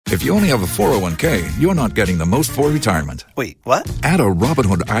If you only have a 401k, you're not getting the most for retirement. Wait, what? Add a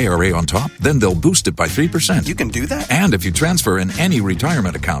Robinhood IRA on top, then they'll boost it by 3%. You can do that? And if you transfer in any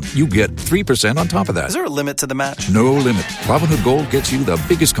retirement account, you get 3% on top of that. Is there a limit to the match? No limit. Robinhood Gold gets you the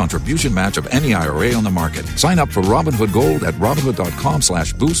biggest contribution match of any IRA on the market. Sign up for Robinhood Gold at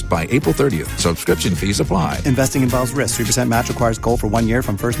Robinhood.com/boost by April 30th. Subscription fees apply. Investing involves risk. 3% match requires gold for 1 year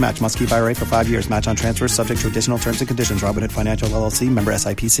from first match. Must keep IRA for 5 years. Match on transfers subject to additional terms and conditions. Robinhood Financial LLC, member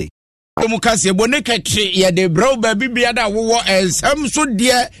SIPC. Mukasi boneketri ya de bro baby biada wo ensam so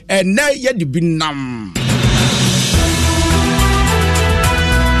de na ya de binam.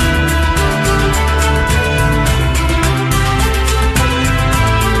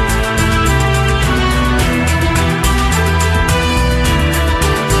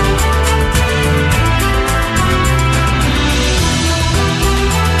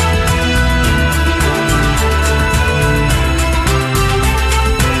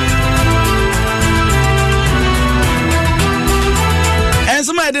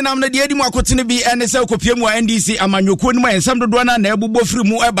 Nam na de adi mu akotene bi ene se kopie mu NDC amanyoko ni mu ensam dodo na ebubo firi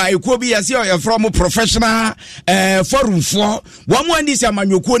mu eba ekuo bi yase o from professional forum for wo mu NDC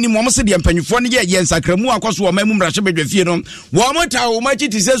amanyoko ni mu se de mpanyufo ne ye nsakramu akoso wo mamu mrahye bedwafie no wo mu ta wo machi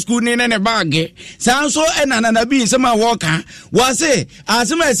ti se school ni ne bag sanso enana na bi nsema wo ka wo se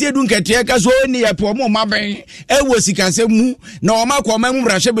asema ase edu nkete ka so ni ye po mu maben ewo sikase mu na wo makọ mamu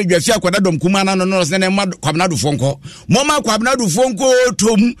mrahye bedwafie akoda dom kuma na no no se ne ma kwabnado fonko mo ma kwabnado fonko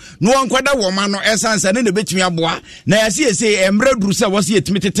tom no ankwada wo ma no esansa ne betimi aboa na yase ese emre duru se wose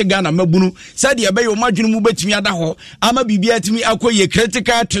yetimi tete Ghana mabunu sade ebe yo madwunu mu betimi ada ho ama bibia timi akoye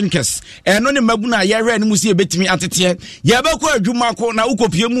critical thinkers eno ne mabunu ayere ne musi betimi atete ye be ko adwuma ko na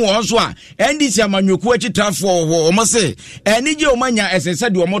ukopie mu wo so a NDC amanyoku akitafo ho o mo se eni je o manya esese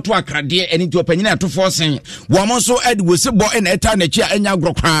de o moto akrade eni ti opanyina atofo sen wo mo so ede wo se bo na eta na chi anya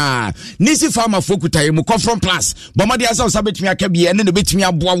grokra nisi farmer fokutaye mu confront plus bomade asa osa betimi akabie ene ne betimi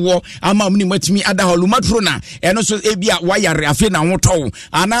aboawo ama mni matimi ada holumatro na eno so ebia wayare afi na hoto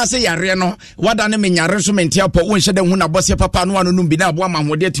ana se yare no wada ne menyare so mentia po wonhye de hu na bose papa no anu bi na aboa ma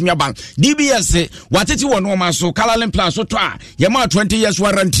hode atimi aba DBS watete wono ma so Calalin Plus so to a yema 20 years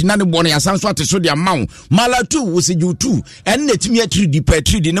warranty na ne bono yasanso ateso de amawo mala 2 wosiju 2 ene na timi atri di pa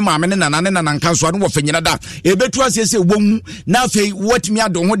 3D ne maame ne nana ne nana nkanso anu wo fanyina da ebetu asese womu na afei watimi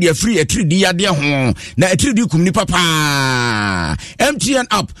ado ho de free 3D yade ho na 3D kumni papa MTN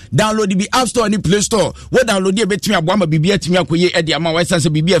app download the App Store and Play Store. We download the betimi aboa ma bibia timi akoye e de ama wa sense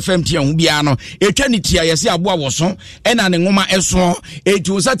bibia FMTN hu bia no etwa ni tia yesi aboa woso e na ne ngoma eso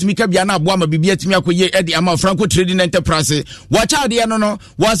etu osatimi ka bia na aboa ma bibia timi akoye e de ama Franco Trading Enterprise wacha de no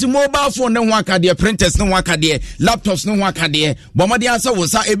wasi mobile phone ne ho akade printers ne ho akade laptops ne ho akade bomade asa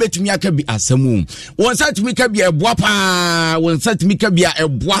wosa e betimi aka bi asamu wonsatimi ka bia eboa pa wonsatimi ka bia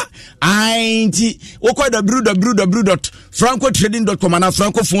eboa ainti okwa www.francotrading.com na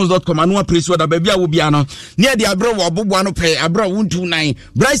francophones.com anu place wada bia wo bia no ne de abro wo boboa no pe abro wuntu nan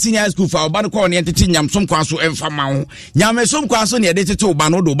Bryce High School fa oba no ko ne entete nyamsom kwa so emfa ma ho nyamesom kwa so ne de tete oba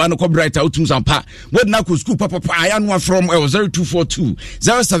no do oba no ko bright outum sampa wo na ko school papa aya no from 0242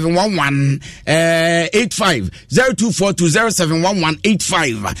 0711 85 0242 0711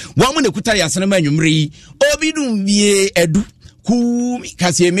 85 wo mo ne kuta ya sene ma nwumri obi dum bie edu ku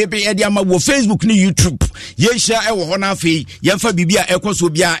kasi mebe edi ama wo Facebook ni YouTube yesha ewo ho na afei yemfa bibia ekoso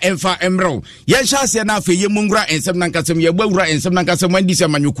bia emfa emro yesha se na afei yemungura ensem na nkasem yebawura ensem na nkasem andisi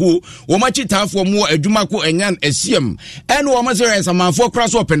amanyuku wo machi tafo mu adwuma ko enyan asiem ene wo masere ensamanfo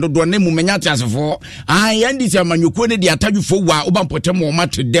kraso opendodo ne mu menya tiasefo andisi amanyuku ne di atadwufo wa obampotem wo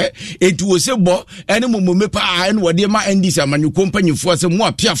matede etu wo sebo ene mu mepa ene wode ma andisi amanyuku mpanyifo se mu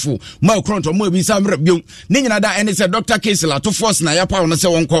apiafo ma kronto mu ebisa mra biom ne nyina da ene se Dr. Kesela force na yapa on se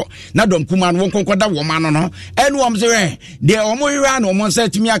wonko na dom kuma no wonko da wo ma no no enu om se de omo hira na omo se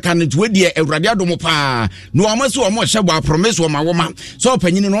timi aka no tuwe de awurade adom pa no omo se omo hye bo promise wo ma wo ma so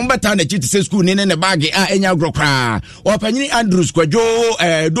opanyini no mbeta na chiti se school ni ne bag a enya grokra opanyini Andrews Kwadwo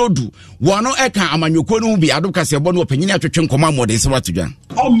dodu wono eka amanyoko no bi adoka se bo no opanyini atwetwe nkoma mode se watudwa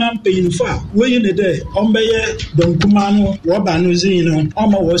omman peyinfa we ne de ombeye dom kuma no wo ba no zin no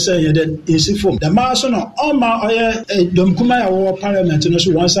omo wo se ye de isifom da ma so no oma oye dom kuma ya wo parliament no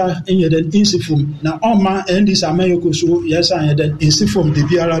so wansa enye den insifum na oma ndis amayoko so yesa enye den insifum de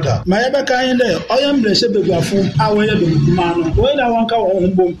biarada ma yebe kan de oyam blese beguafo awo ye dom kuma no we da wanka wo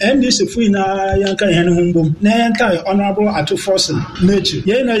humbom ndis fu na yanka ye ne humbom na yanka honorable Ato Force nature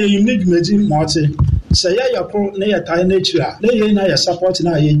ye na ye yimne dwumadi mote say ya pro na ya tai nature na ye na ya support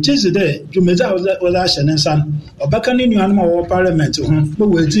na ye jizide dwumadi oza hyene san obaka ni nuan ma wo parliament ho bo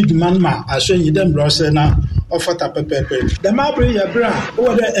we ti dwuman ma aso yi dem brose na ɔfata pɛpɛpɛ the mabri ya bra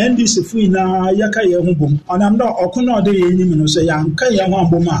over the NDC fu na yaka ye hu bom onam no ɔkono ɔde ye nim no sɛ yanka ye ho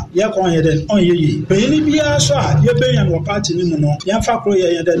abom a ye kɔn ye den ɔn ye bɛyini bia so a ye bɛyan wɔ party ni mu no yɛmfa koro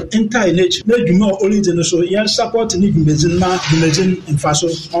ye den entire nature na dwuma origin no so ye support ni dwumezin ma dwumezin mfa so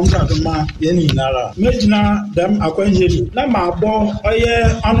ɔngra do ma ye ni nara mejina dem akɔnye na ma bɔ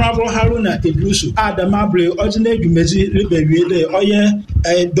ɔyɛ honorable Haruna Idrisu a the mabri ɔgyina dwumezi rebewie de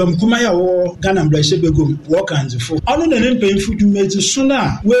ɔyɛ dom kuma ya wɔ Ghana mbrɛhyɛ begum wɔ kanzifo ɔno na ne mpanyinfo dwumezi so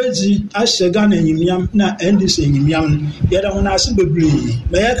na weji ahyɛ Ghana enyimyam na NDC enyimyam yɛda ho na ase bebree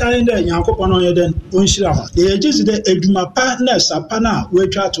ma yɛka ne Nyankopɔn no yɛ den onhyira ho yɛgye de edwuma pa na sapa na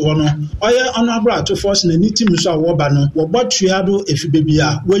wɔatwa to hɔ no ɔyɛ honorable atofo na ne tim so a wɔba no wɔbɔ tua do efi bebi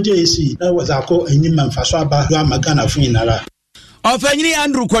a wɔgye esi na wɔzakɔ enyim mfaso aba do ama Ghana fo nyinara Ọfanyini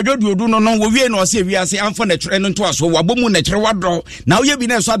Andrew Kwajoduodu no wie no ɔse wiase amfa na kyerɛ no nto aso wabɔ mu na kyerɛ wadɔ na woyɛ bi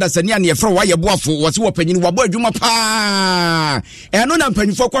na so adasani ane yɛfrɛ wayɛ boafo wɔse wɔpanyini wabɔ adwuma paa ɛno na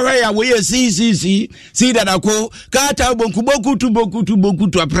mpanyifo kɔhwɛ ya wɔyɛ si dadako kata bokutu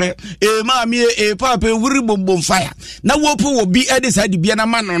aprɛ maami papa wuri bombom fire na wopo wo bi ede sa de bia na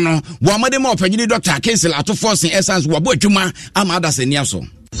ma no wɔamade ma ɔpanyini Dr. Kinsel atofo sen essence wabɔ adwuma ama adasani aso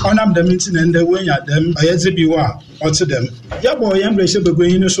Onam the meeting and the way at them, I had to be what to them. Yabo yam reshe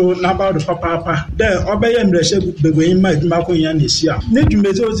beguin so about the papa. There, obey and reshe beguin my Marco Yanisia. Need you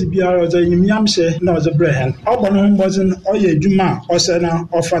mezo to be out of the Yamse, no the brand. Obanum wasn't or ye Juma or Sena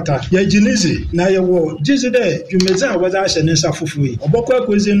or Fata. Ye Genizi, na ye wo, Jizide, Jumeza was I and Safufui. Oboko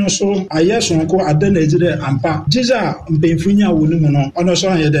cuisine so, I yes on call at the Nezide and Pa. Jiza, Benfunia Wulumono, on a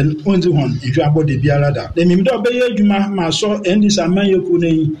son then, Unzuhon, if you are body Biarada. The Mimdo Bay Juma, my so, and this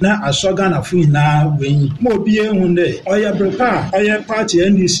Amayokune. Na asoga na fu na wenyi mo bie hunde oya brepa oya party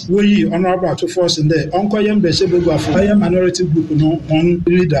NDC we honorable to force nde onko yem be sebegu afo oya minority group no on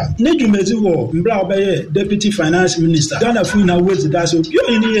leader ne dwumezi wo mbra obeye deputy finance minister Ghana fu na we da so bio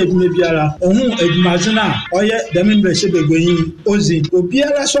ni edwuma biara ohun edwumazina oya dem be sebegu yin ozi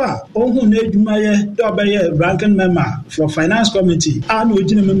obiara so a ohun na edwuma ye do obeye ranking member for finance committee and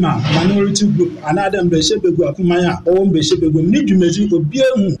ojine member minority group another be sebegu akumanya o be sebegu ni dwumezi obiara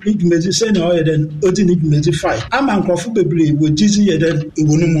Nidumezi say no then odi nidumezi fight. Ama nkrofo bebre wo jizi ye then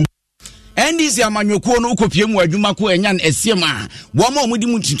ewonu mu. NDC amanyoko no kopie mu adwuma ko enyan esiem a wo ma omudi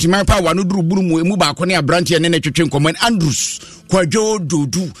mu tintima pa wa no duru buru mu emu ba ko ne abrante ne twetwe nkoman Andrews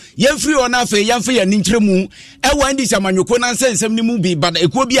Kwajoduodu yemfiri ona afa yamfa ya ninkyeremu ewa NDC amanyoko na nsensem ni mu bi bada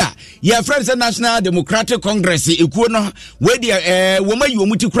ekuo bi a ye friends National Democratic Congress ekuo no we dia wo ma yi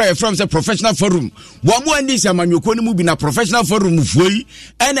omuti kura ye friends Professional Forum wo mo NDC amanyoko ni mu bi na Professional Forum fuoi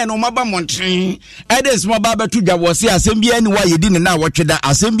ene no maba montren edes mo ba betu dwa wo se asem bia ni wa yedi ne na wotweda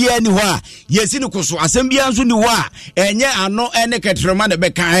asem bia ni ho a yesi ni koso asem bia nso ni ho a enye ano ene ketrema ne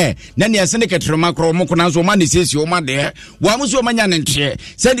beka na ne ese ne ketrema kro mo kona nso ma ne sesi o ma de wo mo so manya ne ntre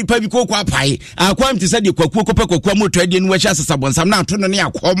se di pa bi kokwa apai akwam ti se di kwakuo kopekokwa moto ade ni wa hya sasabonsam na ato no ne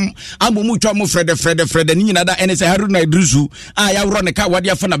akom ambo mu twa mo frede ni nyina da ene se Haruna Idrisu a ya woro ne ka wade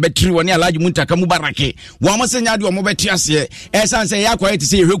afa na betri woni Alhaji Muntaka Mubarake wo mo se nya de mo beti ase esan se ya kwaye ti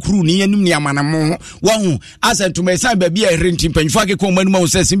se hwekuru ni yanim ni amanamo wo hu asentuma esan ba bia renti mpanyfo akekọ manu ma wo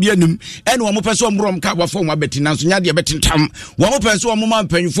se bia nim ene wo mo pese omrom ka wafo mo beti nanso nya de betintam wo mo pese wo mo ma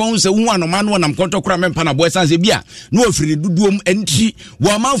mpanyfo hu se hu anoma no nam kontokura mempa na bo esan se bia no ofiri duduom enti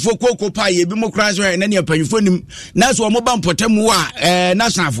wo manfo kokko pa ye bi mo kran so ene ne mpanyfo nim na so wo ba mpotamu a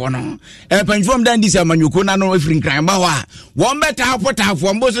national fo no mpanyfo m dan disi amanyoko na no ofiri nkran ba wa wo mbeta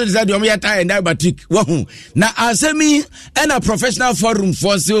hapotafo mbo so de wo yeta and diabetic wo hu na asemi ena Professional Forum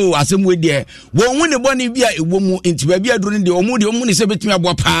for so asem we de wo hu ne boni bia ewo mu enti ba bia duro ne de omu ne se betumi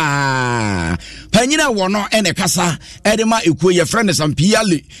abo pa panyina wo no ene kasa edema ekuo ye friend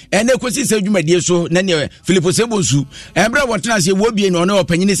Sampiale ene kosi se dwumadie so na ne Philip Sebosu ebra wotena se wo bie no ne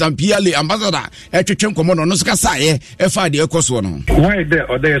opanyini Sampiale ambassador etwetwe nkomo no so kasa ye efa de ekoso no why there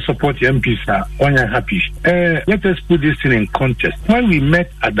or they support MPs are on happy let us put this thing in context. When we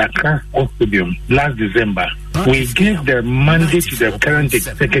met at Dakar Stadium last December, we gave the mandate to the current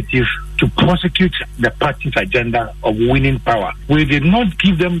executive to prosecute the party's agenda of winning power. We did not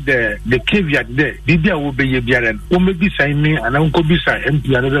give them the caveat there. Bibia will be Yabian, maybe sign me and Uncle Bisa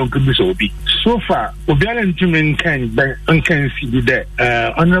MP and Uncle Bisa will be. So far, Obiaran Timin can see there.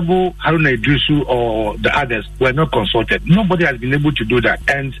 Honorable Haruna Idrisu or the others were not consulted. Nobody has been able to do that.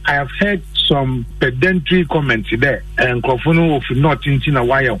 And I have heard some pedantry comments there and Kofuno of not thinking a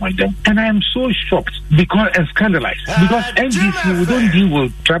wire on them. And I am so shocked because and scandalized because NDC we don't deal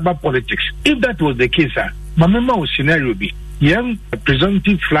with tribal politics. If that was the case, my member was scenario be young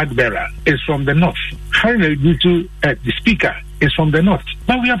presumptive flag bearer is from the north. Harry Naidutu, the speaker, is from the north.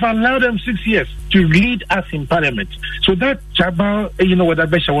 But we have allowed them 6 years to lead us in parliament. So that Chabal, what I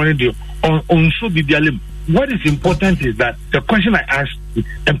bet I want to do on so be the what is important is that the question I asked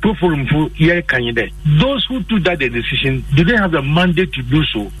and those who took that decision, do they have the mandate to do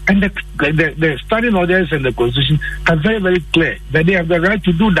so? And the standing orders and the constitution are very, very clear that they have the right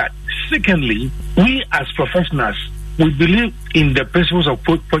to do that. Secondly, we as professionals, we believe in the principles of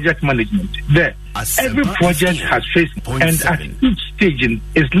project management. Every project has faced, and at each stage,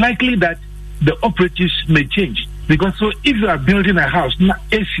 it's likely that the operatives may change. Because so if you are building a house, you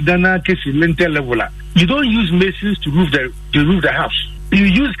don't use masons to roof the house. You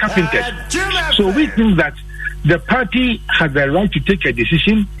use carpenters. So we think that the party has the right to take a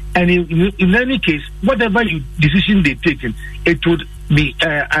decision, and in any case, whatever decision they take, it would be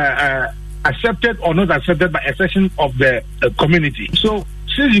accepted or not accepted by a section of the community. So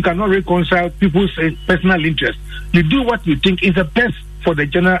since you cannot reconcile people's personal interests, you do what you think is the best for the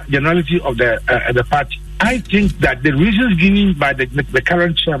generality of the party. I think that the reasons given by the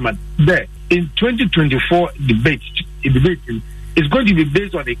current chairman there in 2024 debate is going to be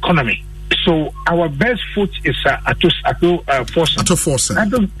based on the economy. So our best foot is Ato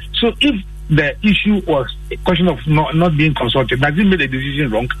Forsen. So if the issue was a question of not being consulted, does it make the decision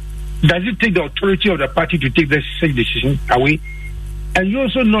wrong? Does it take the authority of the party to take this decision away? And you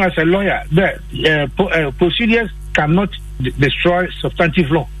also know as a lawyer that procedures cannot destroy substantive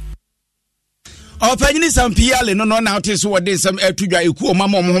law. Opanyini sampiale no na oteso wode sam atudwa eku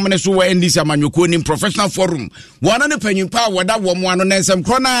mama omhomne so wa ndisi amanyoko ni professional forum wana ne panyimpa wada wo mo ano na nsam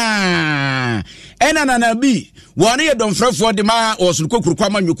krona na bi wana ye domfrafo de ma osuko kurukwa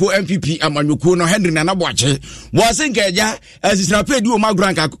amanyoko MPP amanyoko no Henry Nanaboache wose nkaja asisrapedi o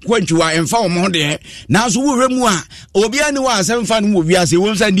magranka kwantwa emfa wo mo de na so wo hwemu a obi ani wa asem fa no obi ase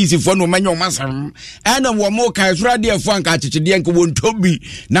wo nsa ndisi fo no manyo masam ana wo mo ka surade afo anka chichide enko wontobi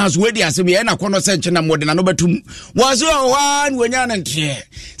na so wedi asem ye na kono na modena no betum was one wanyana ntie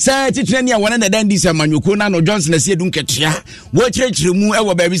say titrani a wona na dan dis amanyoko na no Johnson asie dun ketia wo kirekire mu e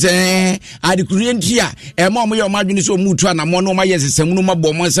wo ba bi say adikuri ntia e ma mo ye o madwene so mutu ana mo no ma yesesam no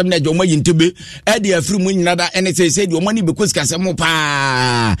mabɔ mo nsam na je o ma yintebe e de afiri mu nyina da ene say de o mani be kosikasem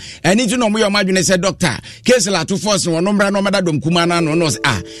pa eni tu no mo ye o madwene say doctor case la to force no no mbra no mada dom kuma na no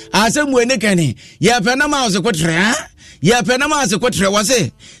asem we ne kani ye pena ma o se kotre ya penama ase kwotre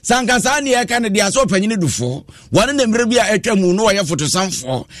wase sankasa ne ya kan dia so panyine dufo wane na mre bia atwa mu no ya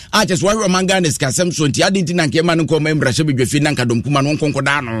fotosamfo a che so wa manga ne skasem so nti adinti na nkema no koma mra hye bedwafi na nkadom kuma no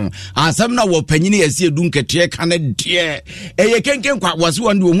nkonkoda no asem na wo panyine ya sie du nketie kan de eye kenken kwa wase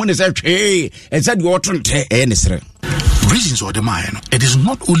wonde wo mu ne se twe e se de otonte ne sere reasons or the man. It is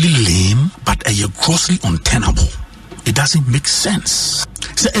not only lame but a grossly untenable. It doesn't make sense.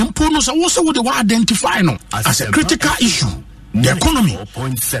 So Emponos are also what they were identifying as a critical issue. The economy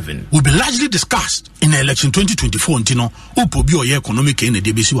will be largely discussed in the election 2024. Upo economic in the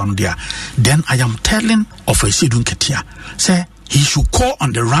DBC one there. Then I am telling of a Sidun Ketia, say he should call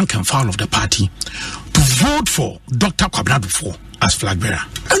on the rank and file of the party to vote for Dr. Kwabena Dufo as flag bearer.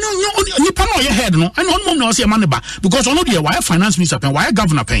 You panel your head, no, and on no see money back because on the why finance minister paying, why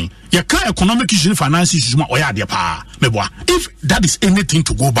governor paying. You can't economic issue, finance issues, or ya power. If that is anything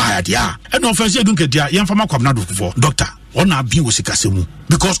to go by, yeah, and no first you don't get young from Kwabena Dufo, doctor. On our be was because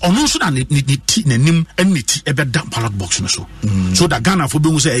on also and nim and nit a bad ballot box so. So that Ghana for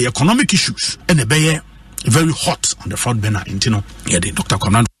being say economic issues and a bay very hot on the front burner in Tino. Yeah, the Dr.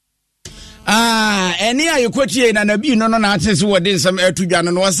 Command. Any I quote na nabi no na atese wode nsam atudwa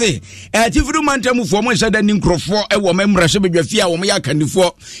no wase atifuru mantam fo mo hyada ni nkrofo e wo memra hye bedwafia wo ya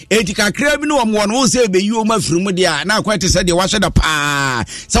kanifo etika kra bi no wo no se be yi o mafiri mu dia na akwate se de wahye pa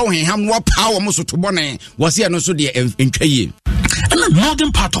se wo henham wo pa wo mo so to bone wase no so de entwaye. And the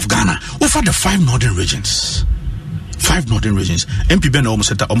northern part of Ghana over the 5 northern regions. 5 northern regions. MP Ben almost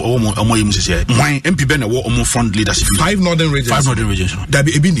said that MP Ben almost front leadership. 5 northern regions. 5 northern regions. That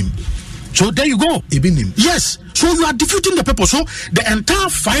be Ebinim. So there you go. Ebinim. Yes. So you are defeating the people. So the entire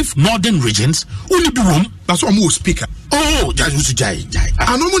 5 northern regions only be room. That's what I'm speaker. Oh, Jai.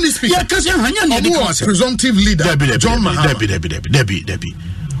 I normally speaker. Yeah, because you're presumptive leader. John Mahama. Debbie.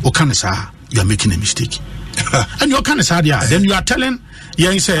 Okanesa, you are making a mistake. And you can say then you are telling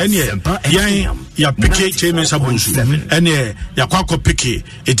yang say any ya pike chairman sabunsu any ya kwako pike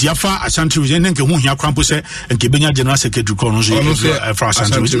etiafa Ashanti region nke hu hia krampo say nke benya general secretary kono for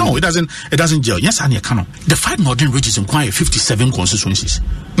Ashanti region. No, it doesn't gel. Yes, and cannot. The 5 northern regions inquire 57 constituencies.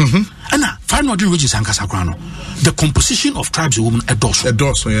 And 5 northern regions ankasa krano. The composition of tribes of women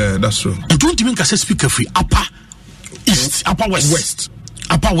adorso. Yeah, that's true. And don't even say speaker free upper east, upper west.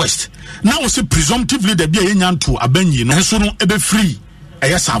 Upper west. Now we say presumptively there be a nyanto abenyi no so no ebe free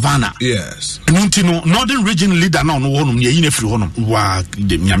a savannah. Yes. No northern region leader now no honum ye yin free honum. Wa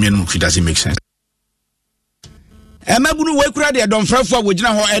the nyame no doesn't make sense. Emabunu wekura de donfrafo a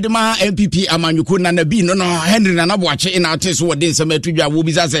wogina ho edema MPP amanyuko na nabi no Henry Nanaboache ina ateso wode nsem atudwa wo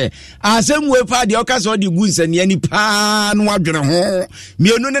bisa se asem we pa de okasa odi gu nsani ani pa no adwere ho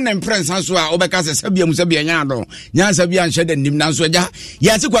mienu ne na imprensa so a obeka se sabia mu sabia nya do nya sabia nhye de nim nanso agya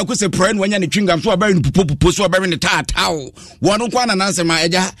yase kwa kose prayer no wanya ne twingam so abare ne pupo so abare ne taatao wono kwa na nansem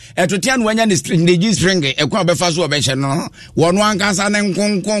agya etotia no wanya ne string ekwa befa so obehye no wono ankasa ne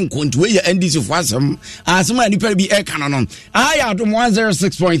nkonkonko nti we ya NDC fo asem ani pa bi Canon. I had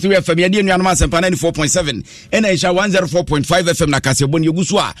 106.3 FM, Yadi Nyanma Sempa 94.7, and Aisha 104.5 FM Nakasebon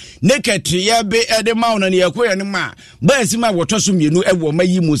Yuguswa. Naked Yabe Edemount and Yakwe and Ma. Besima Watosum, you know, Ewo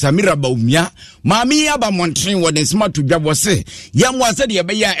Mayi Musamira Baumia. Mami Aba Montrin, what is smart to job was say. Yam was said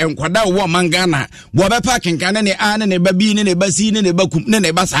Yabaya and Quada Wamangana. Wabapa can Canane Anne and a baby in a basin in a bakum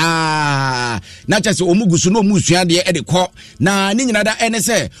Basa. Not just Omugusuno Musia, Ediko. Na Ninada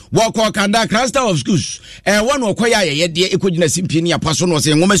NSA. Walk Kanda Cluster of schools. And one will kwaya ye de ekogina simpini apaso no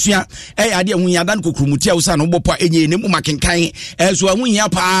se ngomasua ade ahunya dan kokrumutia usa no bopo enye ne mu makenkan so ahunya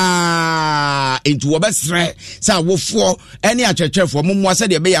pa entu obesre sa wofo ene achechefo momwa se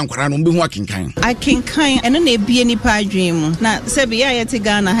de be yankwara no be hu akenkan ene na ebie ni pa adwen mu na se be ya yete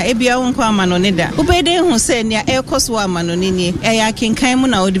Ghana ha ebia wo nkwa amano ne da ubede hu se ne ekoso amano ne ni akenkan mu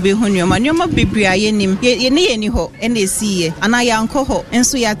na odi be hu nyoma bibri ayenim ye ne ye ni ho ene esiye ana yanko ho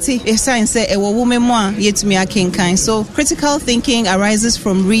enso yate esan se ewo wo memu a yetumi akenkan. So critical thinking arises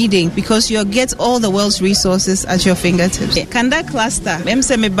from reading because you get all the world's resources at your fingertips. Kanda cluster,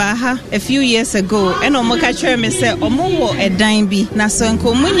 a few years ago, and Omoka Cherme said, Omo a dime be,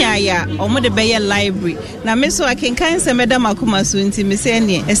 Nasonko Munyaya, Omo the Bayer Library. Now, Meso, I can kind of Madame Akuma Sunti,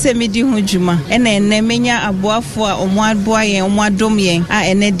 Misseni, a semi-di Hujuma, and then Nemenya, a boafua, or one boy, and one domien,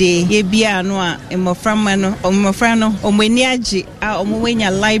 and a day, ye be a noa, and Moframano, or Mofrano, or Meniaji, or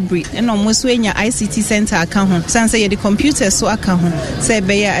Omwenya Library, and Omoswenya ICT Center account. Sansa the computer so account say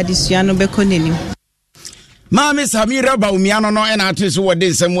beya additional bekoneni Mami Samira Baumiano no and artist who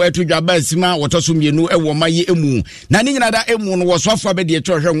did some way to Jabasima, what also you ewo mayi emu. Nani nada emu was sofa be the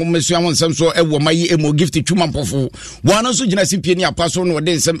church and woman some so ewo mayi emu gift to Chumampofu. One also Genasipinia person or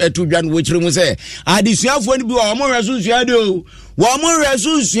then some etujan which room say, I discover when you are more as Wamo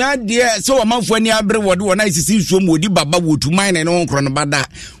resus ya dear so amafo ani abre wodo wona isisi so modi baba wotu mine ne onkro no bada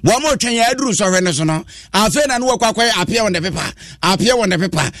wamo twen ya aduru so hwe ne so no afa na no kwakwa apia won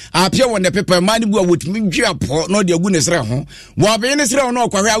the paper mani bu wotumi dwa po no de agu ne sre ho wo be ne sre ho no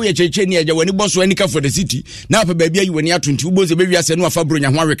kwahwe awe cheche ni agya wani boso ani ka for the city na pa baabi ayi wani atuntu uboze be wiase no afa bronya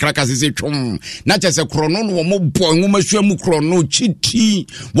ho awe kraka sese twom na chese krono no mo bo nwoma hwa mu krono chiti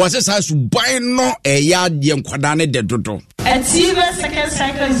wo se sa su ban no eya de nkwada ne de dodo. A second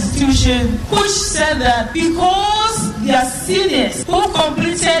cycle institution which said that because their seniors who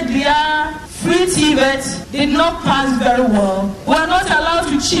completed their free TVET did not pass very well, were not allowed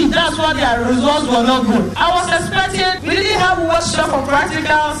to cheat. That's why their results were not good. I was expecting, we didn't have workshop for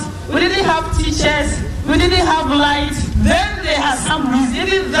practicals, we didn't have teachers, we didn't have lights. Then they had some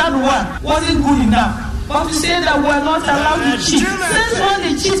reason that one wasn't good enough. But to say that we're not allowed to cheat. Since when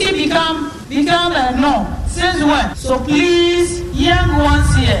the cheating become a norm? Since when? So please, young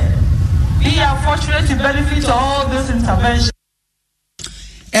ones here, we are fortunate to benefit all this intervention.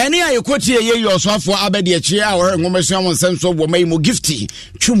 Any I quote ye your software abedi chia or ngomesia sense of wo mo gifty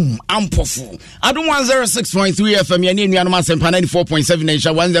chum ampofu. I don't 106.3 FM yani nyanoma sempa 94.7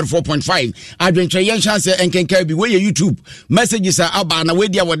 Aisha 104.5. Adwenche yen chance enkenka bi we YouTube messages are aba na we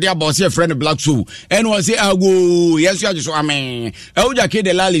dia wode about say friend Black Soul and was say ago yes you so amen. E uja ke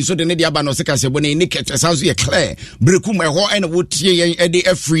de lali so de ne dia aba no seka sebo ne niket sounds ye clear brekum e ho and wotie yen e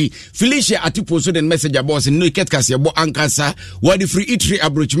de free Felicia atipo so de message about say niket kasebo ankasa what free eatery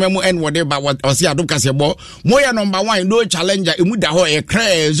Chimemu and whatever what or see Adum Kasebo. Moya number 1, no challenger, Imuda ho a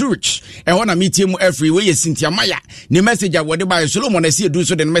cray Zurich. And wanna meet him every way, Cynthia Maya. The message of whatever Solomon I see do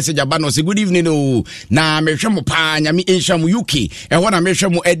so then message about no say good evening. Oh, na Meshamu Pa, Yami Inshamu Yuki, and wanna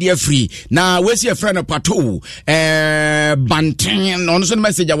Meshamu Edia free. Now, where's your friend of Pato? Bantan on some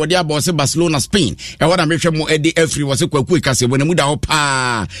message of whatever boss Barcelona, Spain. And wanna Meshamu Edia free was a quick as when Muda ho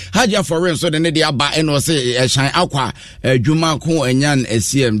Pa. Haja for so the Nedia Ba and was a shine aqua, Juma Ko and Yan.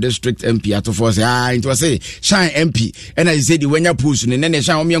 them district MP at for say it was say shine MP and I said the wenya push ne ne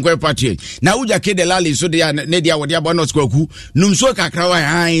shine omi enko party na uja ke de lali so de ne dia wo dia bonus kwaku num so kakra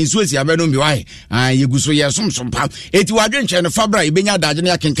wa so si abeno bi wa yegu so ye som pa eti wadwen che no fabra ibenya daje ne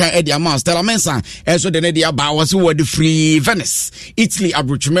akenkan e dia ma Stella Mensa so de ne dia ba was wo the free Venice Italy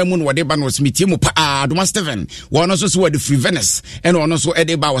abrochmamun wo de ba no smiti mu pa Adoma Steven wo no so wo the free Venice and wo no so e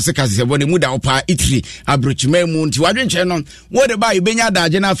de ba was ka se wo ne mu da pa Italy abrochmamun ti wadwen che no wo de ba ibenya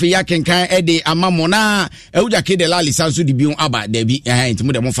daje na afi akenkan e de amamo na uja ke de lali sanso di biun aba da bi enti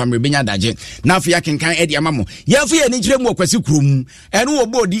mu de mo family ibenya daje na afi akenkan e de amamo ya afi ni kire mu okwasi krum eno wo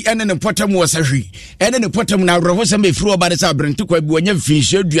bodi ene ne potam wo sahwi ene ne potam na awrofo sam be firi oba de sa abrante kwa bi wonya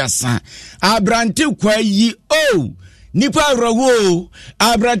finhye aduasa abrante kwa yi nipa awrawo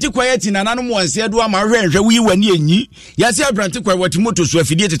abrante kwa yati nanano mo anse do ama hwehwe wi wani enyi yase abrante kwa wati moto so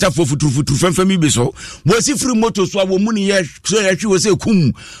afidie tetafo futuru famfam bi so wo si firi moto so wo mu ne ye so ya hwi wo se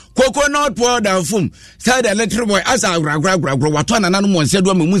kum coconut powder fum side electric boy asa agragra wato nanano mo anse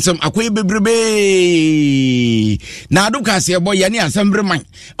do ama mu nsam akoye bebrebe na aduka se boy yani asambre man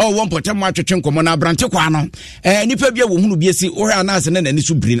won potem atwetwe komo na abrante kwa no nipa bia wo hunu bia si wo hwa na ase na nani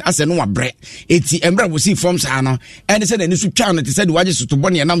so brin ase no wabre eti embra wo si form sa no ene se nani so twa no te se de waje so to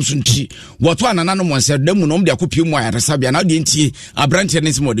bone nam so nti wato nanano mo anse da mu no de akopie mu ayaresa bia na de nti abrante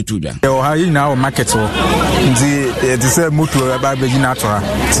ne se mo de tudwa ha yi na o market wo nti te se moto ba be gina to ha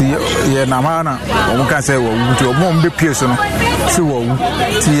ye na mana o ka say wo nti o mo mbe pie so no si wo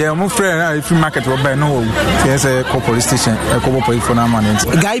ti ye mo frɛ na if market wo ba no wo ti say ko police station e ko police for na man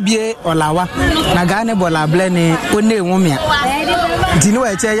nti guy bie olawa na ga ne bola ble ni o ne nwumia nti no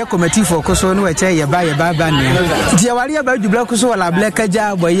e che ye committee for koso no e che ye ba ne nti ye wari ba dubla koso wala ble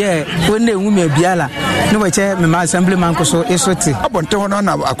kaja boye o ne nwumia biala no e che me ma assemblyman koso esoti abonte ho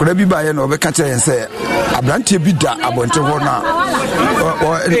na akora bi ba ye no be ka che yense abrante bi da abonte ho na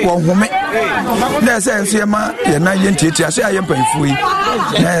wo home na se enso ye ma ye na ye ntiti ase aye mpanfo yi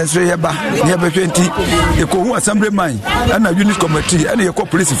na enso ye ba ye be 20 e ko hu assemblyman na unit committee na ye ko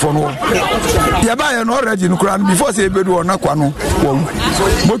police for no ye ba ye no already no kura before say be do na kwa no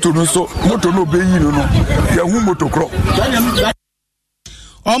moto no be yi no ye hu moto kro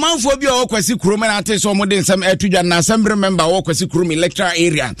Omanfo bi o kwasi kurom na ate so modern sam atudwa na assembly member o kwasi kurom electoral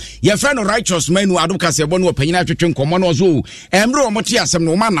area ye friend righteous manu adumka se bonu opanyina atwetwe nkomo no zo emre o mote asem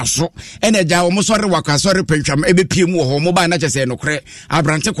no ma na so ene ja o mo sori wakasori pentwam ebepie mu ho mo ba na chese no kre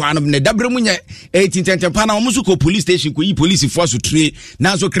abrante kwa no ne dabre mu nye 1810 pa na o mo so ko police station ko yi police force tire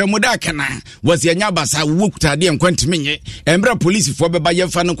na so kre mo da kana was ye nya basa wo kutade enkwantime nye emre police fo beba ye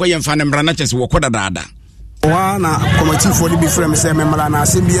fa no ko ye fa na mra na chese wo kodadaada wana committee for the be frame say memala na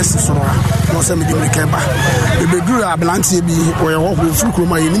CBS so no say me di mekeba e beduru ablantie bi o ye ho furu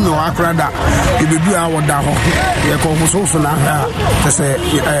kroma ye ni me wa akrada e beduru a woda ho ye ko ho so na ha say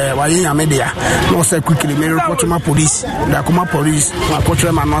wa ye nya media no say quickly me report ma police da kuma police ma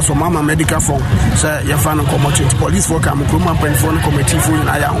kotre ma no so mama medical form say ye fa no committee police for kam kroma pen for committee for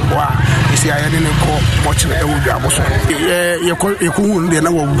na ya ho a say aye ne ko mochre e wo abo so ye ko hu ndi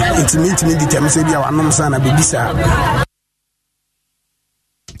na wo intimate di tem say bia wa no sana bisa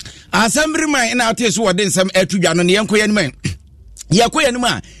assemblyman na ate so wode nsam atudwa no ne yenko yanman yakoya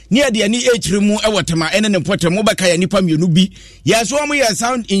numa ne ade ani echiri mu ewotema ene ne potemu baka ya nipa mienu bi yaso mu ya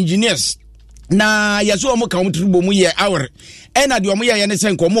sound engineers na yaso mu ka mu turbo mu ye awre ena de mu ya ne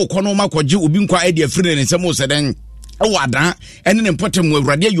senko mu kono makoje obi nkwa ade afiri ne nsam oseden wada ene ne potemu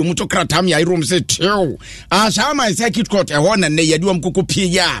awrade ayomu to kratam ya irom se tew asama circuit court e ho na ne yade om kokko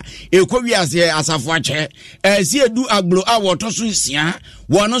pie ya ekowi ase asafo ache si edu aglo awo to so nsia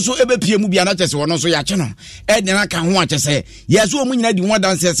wono so ebepie mu bia na chese wono so ya che no ene na ka ho ache se yeso omu nyina di ho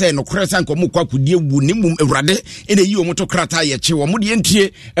danse se no kresa nko mu kwakodie wu ne mum awrade ene yi omu to krata ye che wo mu de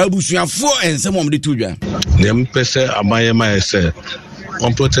ntie abusuafo ensem om de tudwa ne mpese amaye mai se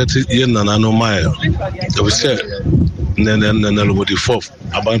on protect ye nanano mai we say na lo di fourth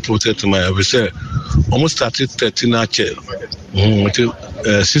about protect my we say almost started 13 ache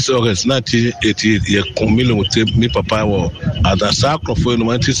 6 August 1988 ye komilo mutem mi papa wo adasa krofo no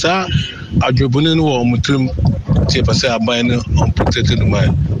manti sa adwobune no wo mutem tie pase aban no on protect my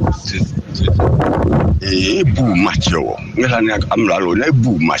bu macho ngela ni amla lo na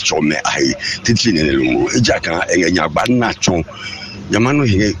bu macho me ai titli ne lo ejaka engenya gba na chon yamano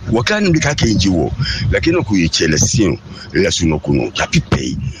hinge wakani ndika kenjiwo lakini ku yichelesio la sunokuno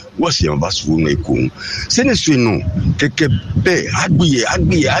tapipei wasi ambasu no ekun sene suno keke be agbiye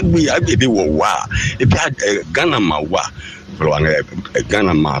be wo wa e bi Ghana ma wa example on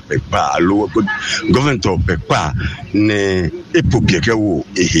Ghana map pa lower good government of Pepa ne epopia wo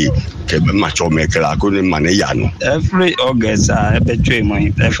ehe ke macho mekela ko ne maneyano every August between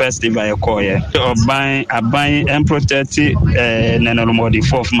my first day by koye aban and protect nanolomodi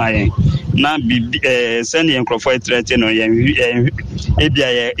 4th my na send encrofo threat no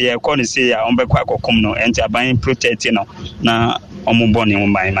ebia ye call ni say on be kwa kokom no enti aban protect no na omuboni mo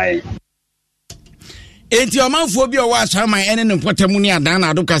mai enti omanfo bi o wa ashaman ene ne potamu ni adan na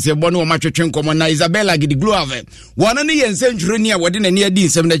ado kase bɔ ne o matwetwe nkomo na Isabella Gidi Gloave wono ne yensentwuro ni a wode na ni adi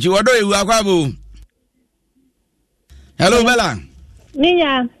nsɛm na chi wodo ewu akwabo. Hello Bella.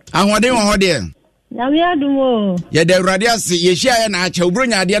 Ninya. Ahode won hode. Na mi adumo. Ye de urade ase ye hia ye na acha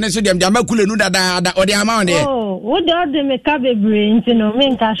obronya ade ne so dem de amakule dada ode ama onde. Oh, wo de me ka bebre nti no me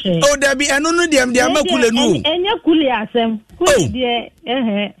nka hwe. Oh, da bi eno no dem de amakule nu. Enya kule asem. Kule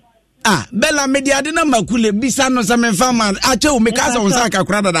de Bella media de na makule bisa no se me fama acha o me ka so nsa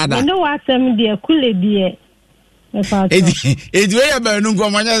akakura dada. No wasem de kule de. Edi we ya ba nu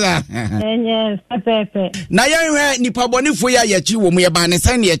nkomanya za. Enye pepe. Na ye hwe nipa bonifo ya yechi wo mu ye ba ne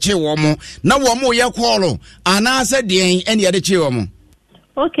san ye chi wo mu na wo mu ye kwolo ana se den ene ye de chi wo mu.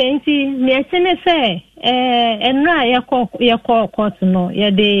 Okay, nti me sene se enra ye ko court no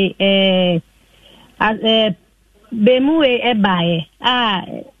ye de bemuwe ebaye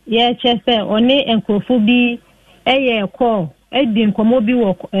ye chese oni enkofu bi eye ko edi nkomo bi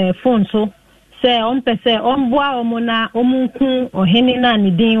wo phone so se on pese on boa omuna omunku ohene na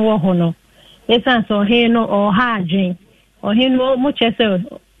ne din wo ho no esan so he no o ha adwen ohene mo chese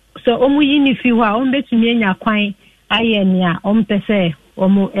so omu yini fi ho a on betumi enya kwan aye nia on pese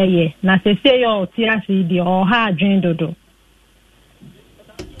omu eye na se yo tira si di o ha adwen dodo.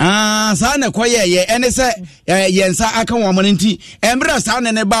 Saa ne koye ye ene se yensa aka wo mo nti embra saa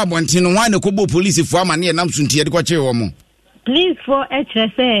ne ba abonte no wan ne kobo police fo ama ne nam sunti ye de kwache wo mo police for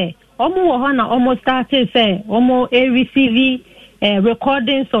HSA omo wo ho na omo start say omo receive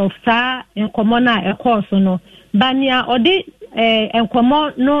recordings of sa enkomo na ekoso no bania odi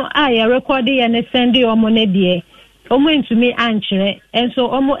enkomo no aye record ye ne send omo ne de omo ntumi ankyere enso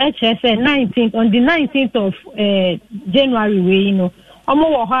omo HSA 19th on the 19th of January we no omo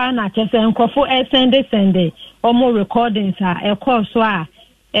wo ha na chese nkofo send omo recordings a so a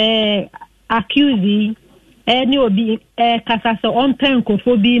accuse ni obi kasa so on pen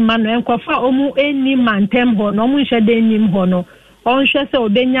nkofo bi mano nkofo omo eni mantem ho no omo nhwede enim ho no on hwe se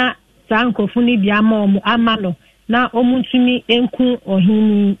obenya sa nkofo ni bia ma omo amano na omo ntumi enku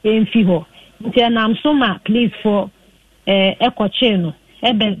ohini enfi ho ntia na msoma police for ekoche no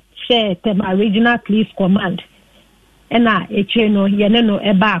ebe share tema regional police command ena eche no yene no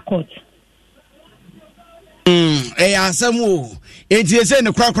eba court asemu enti ese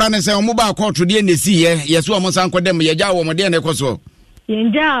ne krakra ne se omo ba court de ne si ye yeso omo san kodem ye ja wo mo de ne koso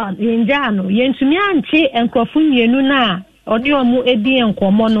yenja no yentumi anche enkrofo mienu na odi omo edi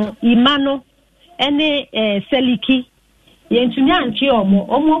enkomo no imano ene seliki yentumi anche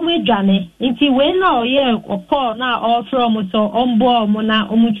omo edwane nti we na oye okọ na ofro omo so ombo omo na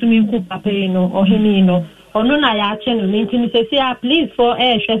omutumi nku pape no ohini no ono na ya ache no nti se ya please for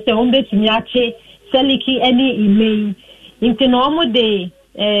hwe se ombe tumi ache seliki any email nti no omo de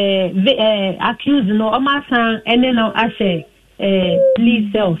accuse no omo san ene no ashe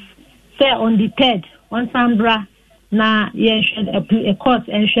please self say on the 3rd on Sambra na ye a court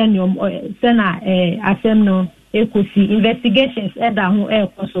and shenium sena asem no ekosi investigations eda ho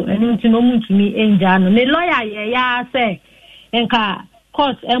ekoso enu nti no mutumi enja no ne lawyer ye ya say enka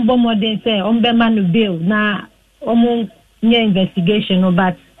court embo modern say ombema no bail na omo nye investigation no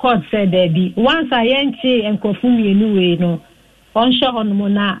but court said there be once I yenchi enkofu mienu we no onsho hono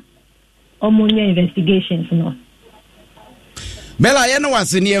na omo nye investigations no Bella ye no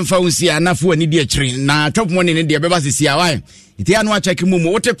wase ne emfa unsi anafo ani de akiri na top money ne de beba sisi awai iti anu a check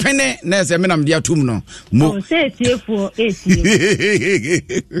mumu wote pene na se menam de atum no mo say tiefo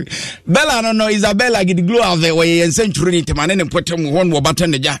Bella no Isabella Gidi Gloave we yensenchuru ni temane ne potem won wo bata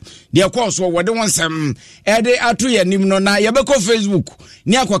ne ja de course wo de wonsam e de atu ye nim no na ye beko Facebook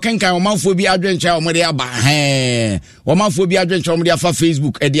ni akokenkan omanfo bi adwencha o mo de aba omanfo bi adwencha o mo de afa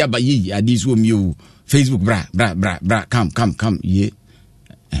Facebook e de aba yi adis wo mi o Facebook bra come yeah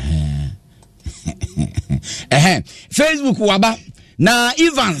Facebook waba na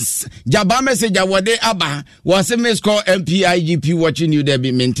Evans jaba message awode aba was miss call MPIGP watching you there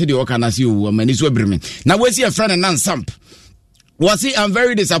be maintain the okanasi o mani so breme na we see a friend and samp was he I'm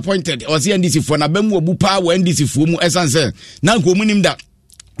very disappointed was he NDC for na bemu obu pa wa NDC for mu esanse na ko munim da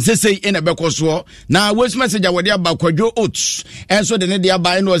say in a bekoso now what's message I would about Kwadwo Oats and so the Nadia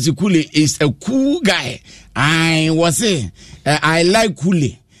Bain was Kule is a cool guy. I was say I like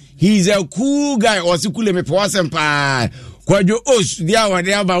Kule. He's a cool guy or Kule me for some pa Kwadwo Oats dia wa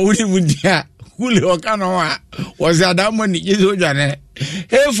dia ba wuri wudia Kule okano was that money is ojane.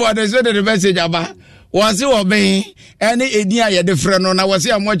 Hey for the so the message about was it obey any idea the friend on I was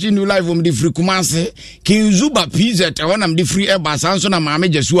I'm watching you live from the free Kumase King Zuba Pizza when I'm the free Eba Sanson and Mama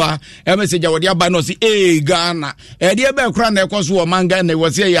Jesua a message I would ya no see Ghana a dear bell crown there was manga and they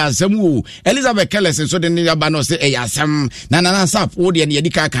was here Yasamu Elizabeth Kellis and so the Nabano say Yasam Nana Sap Odi and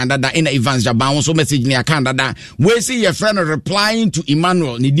Yadika Canada in Evans Jaban so message near Canada we see your friend replying to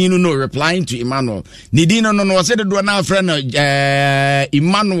Emmanuel Nidino no replying to Emmanuel Nidino no said to our friend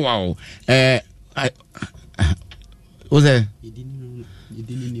Emmanuel what's that? You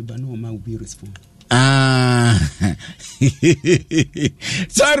didn't know my will be respond.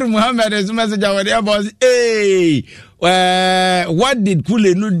 Sorry, Muhammad, as message over there was hey, what did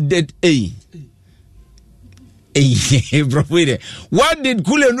Kule no did hey, bro, wait, what did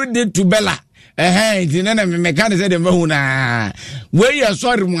Kule no did to Bella? Tinana mechanic said the where you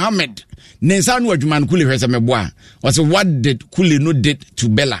sorry, Muhammad. Nensan Wajman Kule Resameboa was what did Kule no did to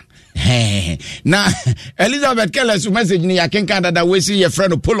Bella? Now Elizabeth Keller's message ni yaken Canada we see your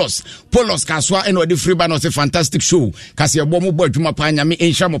friend Polos Kaswa and the free band was a fantastic show kasi your bomo boy Juma pa nyame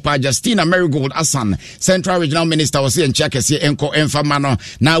Ensha mo pa Justina Marigold Asan Central Regional Minister was in check asi enko enfamano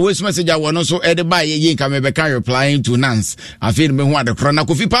na we message I won also ede ba ye nka me beka replying to Nance I feel me ho ade krona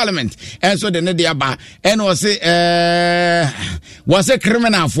Kofi Parliament and so the ne dia ba and was a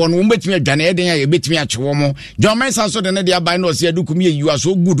criminal for no betimi adwane eden ya betimi achewo mo John Mensa so the ne dia ba no was edukumi you are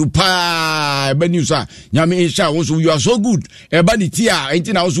so good Benusa, Yami Isha, also you are so good. Ebanitia,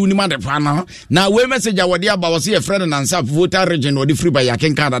 18 hours Unima de Pana. Now, we message our dear was a friend and answer voter region or the free by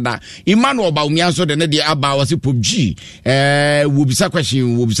Yaken Canada. Emmanuel Baumiaso, the Nedia Abba was a PUBG. Wubisa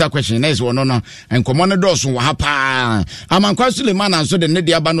question, as one honor, and Commander Dawson Wahapa. Among Quasuli man, and so the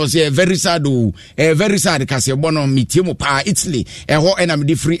Nedia Ban was a very sad, Casiabono, Mitimo Pa, Italy, a whole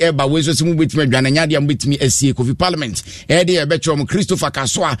enemy free air by ways of with me, Jananyadiam with me, as Kofi Parliament. Eddie Betchom, Christopher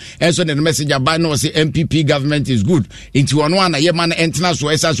Kaswa. And so the message about no say MPP government is good. Into one a man entrance so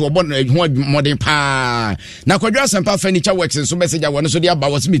as one modern pa. Now Kwadwo Asempa furniture works and so message I want so dia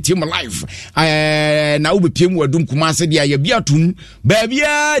about was me team life. Now we pm wadum Kumase dia ye biatum baby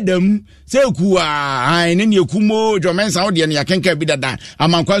adam say ku ai ne kumo Jomensa wo dia ne yakenka bi dada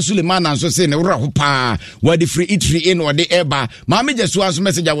Amankwa Suleiman and so say ne wura ho pa wadi free eatery in wadi eba mama jesu aso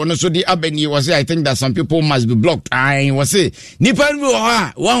message I want so the abeni was say I think that some people must be blocked. I was say nipa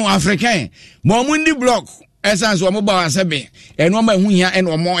bi one African Momundi block essence wa mobile asebe eno ma huhia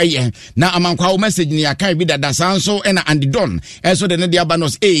eno mo eye na Amankwa message ni akai bi dada sanso ena andidon eso de ne dia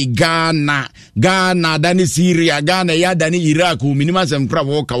banos Ghana dani Syria Ghana ya dani Iraq minima sempra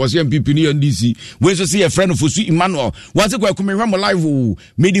wo ka was MPP ni NDC we so see a friend of Fosu Emmanuel was kwa kumehwa live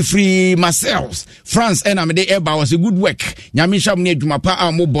made free Marseilles France ena me de eba was a good work nyame sham ne adwuma pa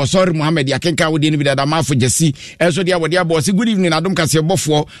am bo sorry Mohammed yakenka wo de ni bi dada mafo jesi eso dia wo dia bo good evening adom kase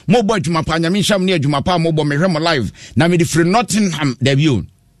bofo mo bo adwuma pa nyame sham ne adwuma pa mo bo mehwem live na me de free Nottingham debut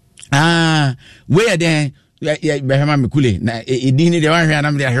where there behema me kule na edini de wan hwe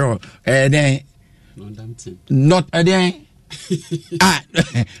na me de ahwe then not then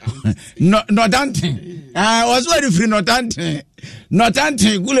no dancing was very free not dancing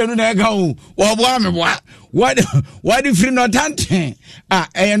kule no na ga wo bo am bo what the free not dancing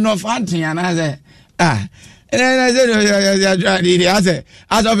no fanting and I say and I said,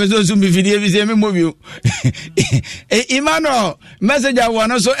 as of those who be video, we say, Emmanuel, message I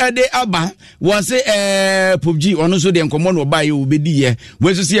want also a day Abba was a PUBG, or also the common by you be dear.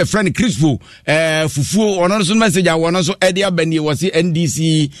 Where to see a friend Crispo, Fufu, or also message I want also a day Benny was the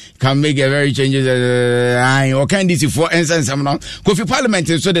NDC can make a very changes. Or can DC for instance, I'm not Kofi Parliament,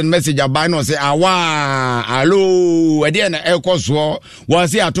 so the message I buy no say, hello, a day and a course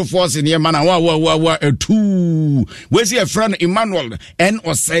was here to force in your man, a two. We see a friend Emmanuel and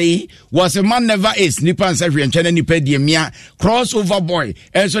or say was a man never is Nipan Savvy and Channel Nipedia Mia crossover boy.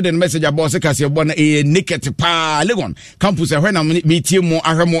 And so the message about Secasi born a naked pa Legon campus when I meet you more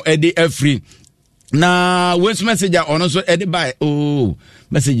Aramo Eddie free. Na what's message on also Eddie by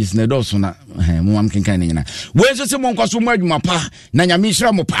messages na do so na mo am kenkan ne nyina we so se mo nkwaso mo adwuma pa na nyame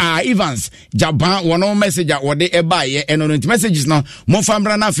hira mo pa Evans Jaban wono message a wode e ba ye eno no messages no mo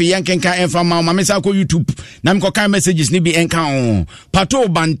famra na fe yen kenkan enfa ma mesa ko YouTube na mko kan messages ni bi enka on pato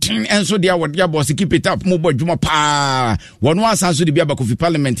bantin enso dia wode ya boss keep it up mo bo adwuma pa wono asanso de bi abakofi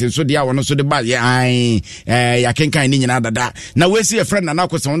parliament enso dia wono so de ba ye ai ya kenkan ni nyina dada na we see a friend na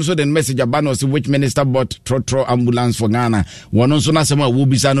akoso wono so the message abano so which minister bought trotro ambulance for Ghana wono so na sema wo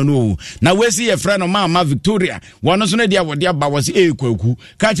bisa no na we see a friend of mama Victoria wono so na dia wode aba was kwaku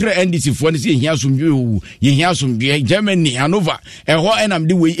ka kire NDC fo ne se hia somdwe ye hia somdwe Germany Hanover eho enam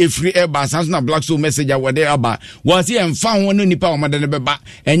de we efri eba sanso na black soul message wode aba was ye mfa ho no nipa o madane beba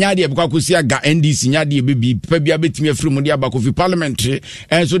enya de ebekwa kosi aga NDC nya de bebi pa bia betimi efri mu de aba kofi parliament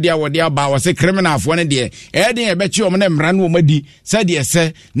enso de wode aba was criminal fo ne de den ebechi o mo na mra no madi se de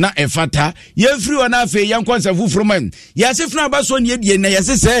se na efata ye efri o na afi yan konsa fufuru man ya se funa ba so ne die na ya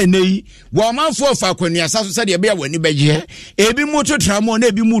se se nei wo manfo fa kwanu asaso se de be ya wani beje ebi moto tramo na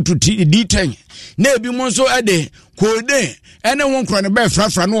ebi mutu D10 na ebi mo nso ade kode ene won kro ne be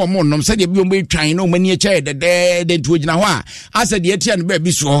frafra no mo nom se de bi o be twan na o mani eche de tuogina ho a ase de etia ne be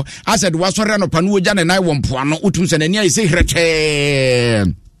bi so ase de wasore no pa no ogya ne nai wo mpoa no utum se na ni ise hrete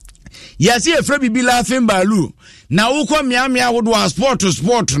yasi efra bibi laughing balu na ukọ miamia wodo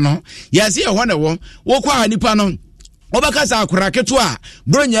sport no yasi ehọ ne wo wokọ anipa no obakasa akura keto a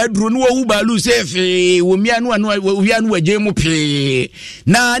bronya aduro no wu balu sefe wo mia no anu agye mu pe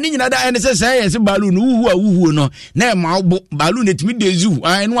na ni nyina da ene se yes balu no wuhu no na ma balu ne timi dezu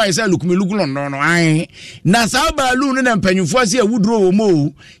ai no ai se lukumelukulo no ai na sa balu no na mpanyufo ase awuduro wo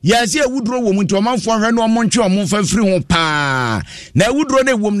mo ya se awuduro wo mu nti o manfo hwe no mo ntwe o mo fa firi ho pa na awuduro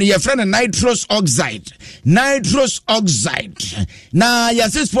ne wom ne ye frɛ ne nitrous oxide na ya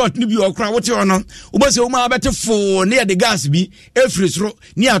se sport ni bi okra wote ono ubose wo ma bete fo ne the gas bi efrisro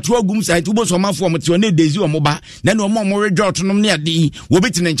ni ato agum site ubo so mafo omte one dezi omoba na ne omo redot nom ne ade wo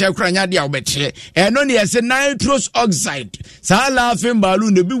beti ne ncha kura nya de a obete no ne yese nitrous oxide sa laughing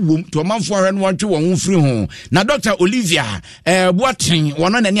balloon ne bi wom to manfo hwe no wonte won firi ho na Dr. Olivia Boatin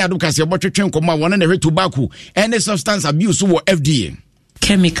wono na ni adoka se botwetwen koma wono na hwe tobacco any substance abuse wo FDA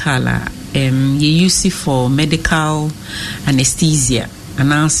chemical you use it for medical anesthesia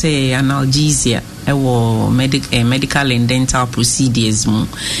and also analgesia medical and dental procedures mu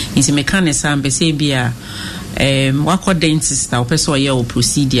nti mekanisa ambese bia wako dentist a opeso ye o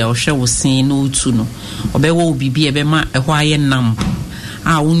procedure o hwe wo sen no tu no obewo obibi ebema ehwa aye nam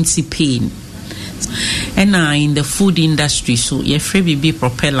a wonti pain and in the food industry so ye free bibi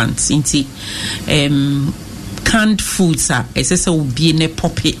propellants nti canned foods are esese obi ne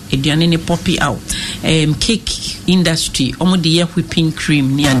poppy eduane ne poppy out cake industry omo de ye whipping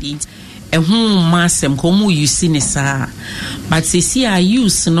cream ni ade masem ko mu use ne sa but see I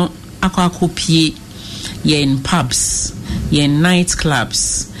use no akopie yen pubs yen night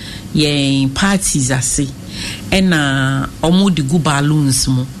clubs yen parties ase ena omo de gu balloons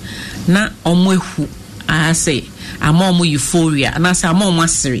mu na omo ehu ase ama omo euphoria na ase ama omo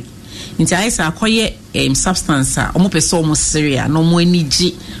asere nti aisa akoye substance a omo pese omo sere na omo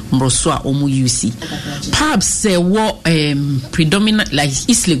anigi mbroso a omo use pubs say wo predominant like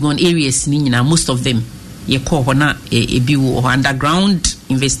East Legon areas ni nyina most of them ye call hona ebi wo underground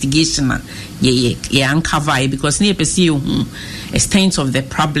investigation ye uncover because ne pese you extent of the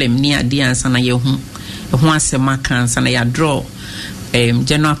problem near the answer na ye hu asema cancer na ya draw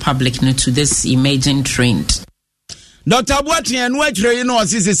general public to this emerging trend. Dr. Boatin anu akire no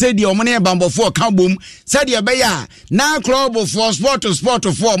osise se di omne bambofo ka bom se di ebeya na club for sport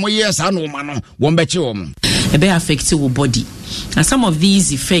for mo yes anu ma no won beche wom e be affect your body and some of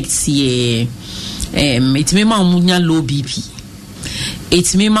these effects here it may ma unya low BP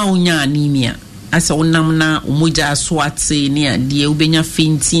it may ma unya anemia asa wonam na umoja swate ne de ubenya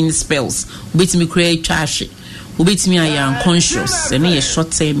fainting spells ubetimi create trash ubetimi are unconscious and a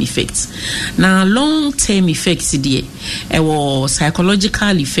short term effects na long term effects there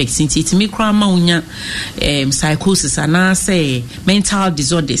psychological effects it me kra ma unya psychosis and say mental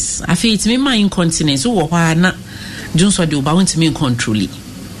disorders afi it me ma incontinence wo hwa na junso de oba won't me control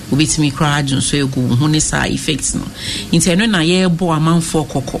ubetimi kra junso egu hu ne sa effects no inteno na ye bo amanfo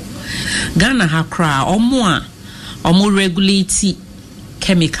kokko Ghana ha kra omo regulate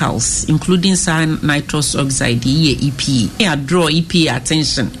chemicals including nitrous oxide EPA ya draw EPA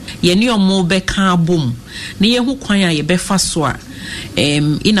attention ye ni omo be ka bom na ye hu kwan a ye be fa so a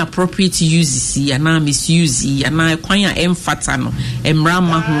inappropriate use na misuse na kwan a emfata no emra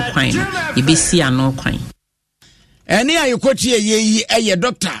ma hu kwan no ye be si ano kwan ene ayekotie ye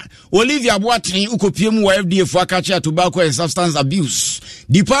doctor Olivia Boateng ukopiem wa FDA for catch tobacco and substance abuse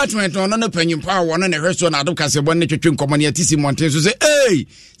department on no penny power one and the rest on advocacy one twetwe community simonten so say hey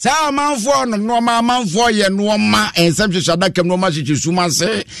sa man for no man for ye no ma and some shadaka no ma suma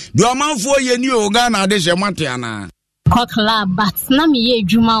say do man for ye ni Ghana de shemate ana Kokla but na me ye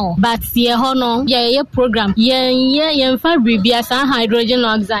adwuma o but ye ho no ye program ye fa bribia sa hydrogen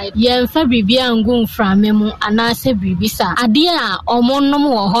oxide ye fa bribia ngun frame mu ana se bribisa ade a omonnom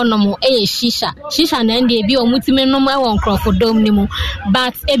wo ho no mu e shisha na ndie bi omutime no mu e won crocodom ni mu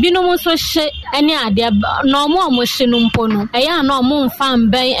but ebinom so hye ene ade no mo hye no mpo no e ya na omo mfa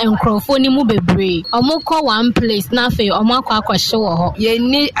mben enkrofo ni mu bebre omo kọ one place na fe omo akwa wo ho ye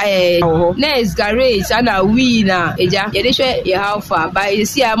ni na garage ana we na ye show ye how far by you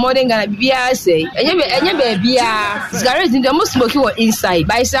see modern Ghana bibia say enye bibia cigarettes in the almost smoking was inside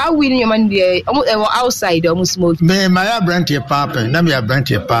by say how we your man there outside almost smoke me my brand here papa na me brand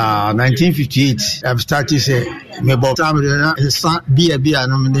here pa 1958 I've started say me bo time na bia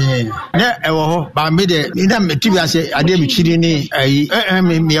no me na e wo ho ba me de na me tibia say ade me chiri ni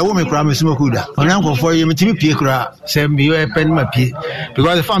me yawo me kura me smoke da ona nko for you me tibi pie kura say me yo pen ma pie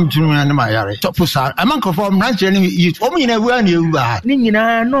because the farm tunu na ma yare top sa amanko for branch ni youth nyina wu na ewu ba ni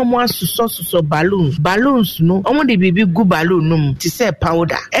nyina no mo asuso balloons no omo de bibi gu balloon no ti say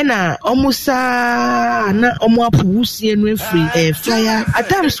powder ena omo sa na omo apuusie no free fire at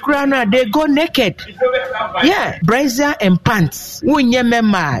times kura na they go naked yeah brazier and pants wonye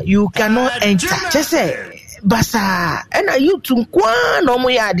mema you cannot enter just say basa ena YouTube kwa no mo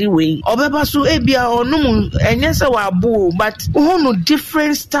yade we obeba so ebia onum enye se wa bo but no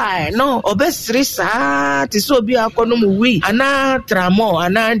different style no obesiri sa ti so bia akonom we ana tramo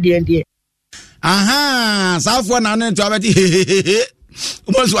ana de aha safo na no to abeti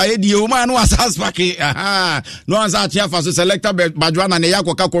Umazu ayedi uma no asas pake no ansa tia fa so selector badwana na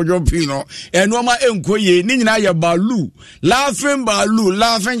yakoka kodwo pino eno ma enkoye ni nyina ye balu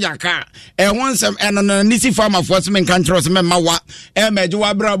laughing yaka wonsem eno no nisi farmer for some countries me mawa meje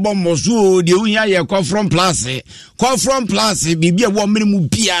wa bra bommoso de unya ye ko from plus bibia wo minimu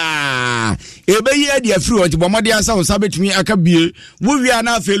bia ebeyi de afri o tibomode asa wo sabetumi aka bie wo wi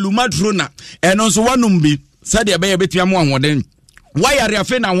na afa lumatro na eno so wanum bi sade ebe betumi amu ahoden wayare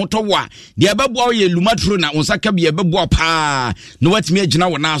afe na hotowa de ebebo ye lumatro na onsaka bia ebebo pa no watimi agina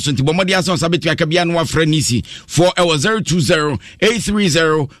wona so nti bomode asa onsa betumi aka bia no afra nisi for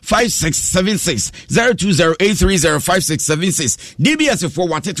 020-830-5676 020-830-5676 DBS for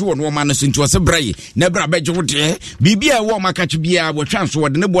watete won ma no so nti osebrai na bra bejo de bibia wo makachi bia wo twanso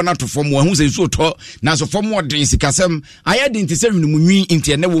wode ne bo na to fom wo hu se so to na so fom wode sikasem ayade nti se hwenmunwi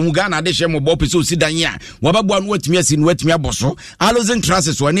nti ne wo mu Ghana de hye mo bo pese osidan ya wababo no watimi asi no watimi aboso Alozen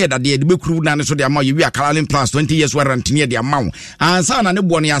Trusses one that the Bekru na so the amount you are Carolyn plus 20 years warranty near the amount. And son and the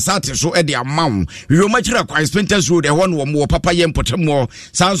bonny asate so at the amount. You much require Spenters Road, a one more Papa Yem Potamo,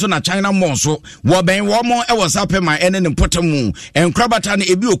 Samson a China Monso, Waben Wamo, I was up in my end in Potamu, and Crabatan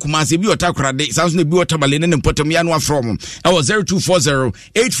Ebio Kumasi Bio Takra de Samson Bio Tabalin and Potamiano from. I was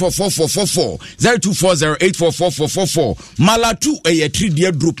 0240-84444, 0240-84444, Malatu a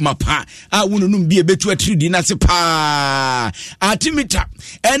 3D group mapa. I wouldn't be a bit to a 3D Nasipa. Atimita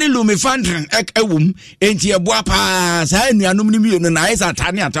any lumifandren ek ewum enti eboa pa sa anuanom ni mi no na isa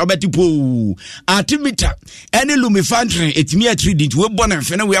tane atabeti po atimita any lumifandren etimi atridi nti we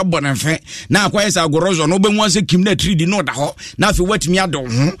bonanfe na we abonanfe na akwa isa agorozo no benwu ase kim na atridi no da ho na afi watimi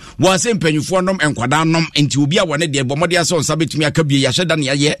adon ho wo ase mpanyufo nom enkwada nom enti obi a wone de bomode ase onsa betimi akabie ya hyeda ne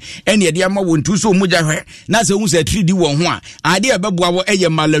ye ene ye de ama wontu so muja hwe na se hu se atridi wo ho a ade ebeboa wo eye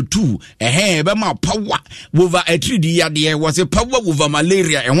malatu ebe ma power over atridi ya de was a power over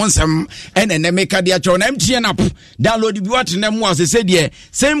malaria and once and make dia cho na MTN app download bi wat na mu ase se de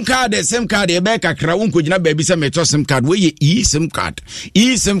same card e be kakra unko gina ba bi se meto sim card we sim card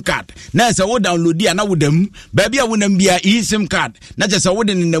na se wo download dia na wodam ba bia wonam bia sim card na je se wo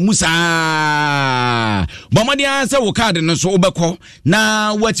de na musa bomadi an se wo card no so obekọ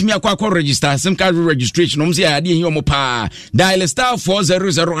na watimi akwa register sim card registration no se ya de hiyo mo pa dial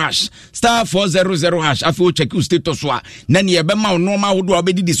 *400# afi o check status so na ne ebe ma no ma hodo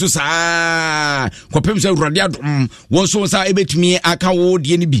obedidi so saa kopem se urade adom won so saa ebetumi aka wo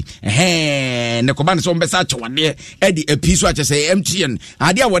de ni bi ne ko ba ne so mbesa chewade e di episo a chese MTN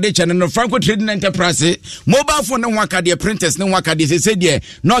ade a wode chene no Franco Trading Enterprise mobile phone ne waka de printers ne waka de se de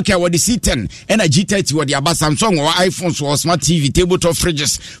Nokia wode C10 and a G30 wode aba Samsung or iPhone so smart TV tabletop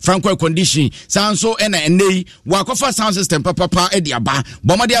fridges Franco condition Samsung and nei wakofa sound system papa e di aba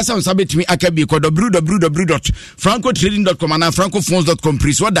bomade asa so betumi aka bi ko www.francotrading.com ana francophones.com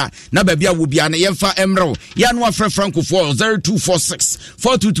please wada na ba bia wo bia na yemfa emro ya no afre francophones 0246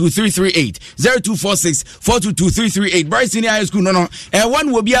 422338 0246 422338 Bryce Senior High School no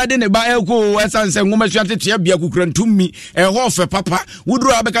one wo bia de ne ba eko esanse ngoma hwate tia bia kukrantumi ho fe papa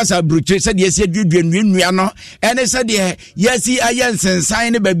wuduru abeka sa bruche se de esi adwedwe nua no ene se de yesi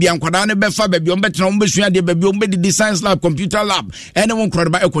ayensensan ne ba bia nkwada ne befa ba bia ombetena ombesua de ba bia ombedi science lab computer lab ene won krode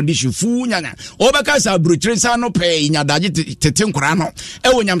ba condition fu nyanya obeka sa bruche sa no pe nyadaje tete nkora no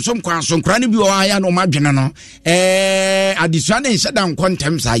ewo nyamsom kwanso nkora ne bi o aya no madwene no adisua ne nhyeda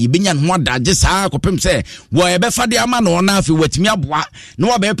nkontem sa yebenya no adaje sa kopem se wo ebefa de ama no na afi watimi aboa no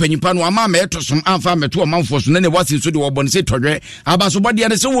wa be panyipa no ama metosom amfa meto manfo so ne wase so de wo bone se todwe abaso bode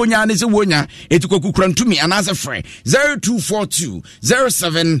ne se wonya etukokukurantumi anase frɛ 0242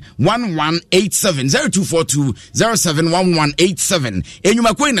 071187 0242 071187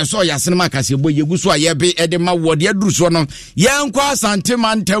 enyuma koi na so yasene makase bo yegu so ayebe ede ma wode aduru so no yenkwa asante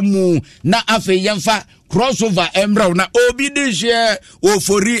mantamu na afe yemfa crossover emra na obi de hye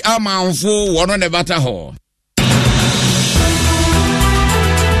ofori amanfo wono ne bata ho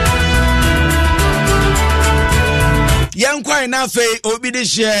yankwa na fe obi de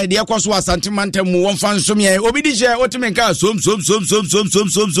share de yakwaso asantimanta mu wonfa nsom ye obi de share otimenka som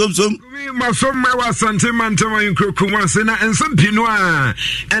ma som ma asantimanta ma nkokuma se na ensempino a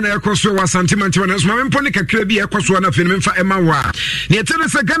ena yakwaso asantimanta na so ma mponi kakra bi yakwaso na fe memfa ema wa ne etene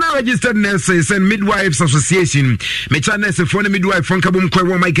se Ghana Registered Nurses and Midwives Association mecha nurse for midwife fon kabum kwa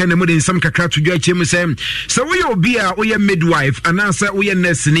wo my Ghana mu de nsam kakra to dwa chem se so we obi a we midwife anasa we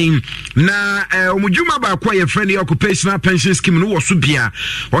nurse ni na omujuma ba kwa ye friend occupation pension scheme no was bia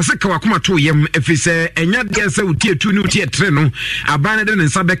was ka wakoma to yem efise enya de se utie tu ni utie tre no aban de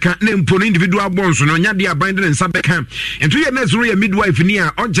nsa beka na mpo no individual bonds no nya de aban de nsa beka ento ye na zuru ye midwife ni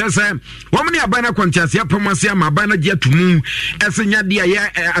a onje se wom ni aban na kontiase apomase ama aban na je atumu ese nya de ye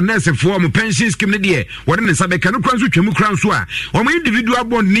anese fo mo pension scheme ne de wode nsa beka no kranso twemu kranso a wom individual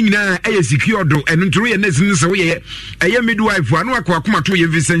bond ni nyina eye secured eno nturu ye na sin se wo ye eye midwife anu akwa to ye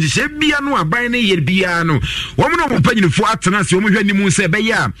visenje she bia no aban ne ye bia no wom no mo panyinfo atena se omo hwani mu se be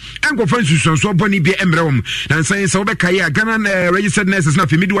ya enkofa nsusunso boni bi emrewom na nsan se obeka ya Ghana Registered Nurses na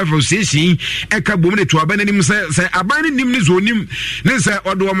Midwife Association eka bom ne to aban ni mu se aban ni nim ni zonim ne se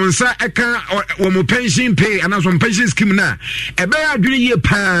odo wo nsa eka wo mo pension pay ana so pension scheme na ebe ya adwene ye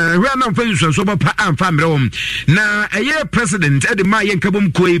pa hwa na mfa nsusunso ba pa amfa mrewom na eye president edema ye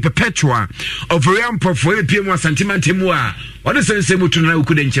nkabom koi perpetua of Riampo for epiem asantiment a wode sense mutu na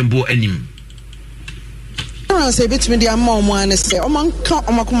ukude nchembo anim say between the amount one say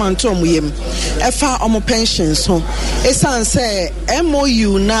omakumanto omuyem efa omo pensions so esan say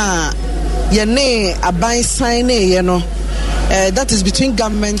MOU na yene aban sign ye no that is between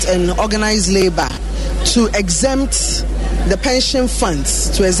government and organized labor to exempt the pension funds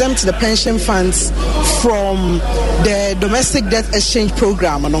from the domestic debt exchange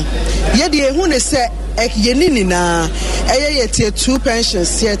program no yede hu ne say yenini na tier 2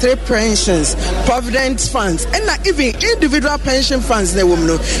 pensions, tier 3 pensions, provident funds, and not even individual pension funds. The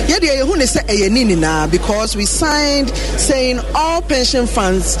woman, yenini na because we signed saying all pension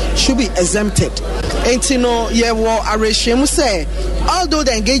funds should be exempted. And you know, say although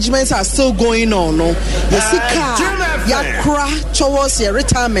the engagements are still going on, no, yakra towards your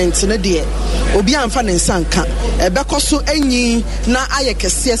retirement in a day. Obi amfa ne nsanka ebekoso enyi na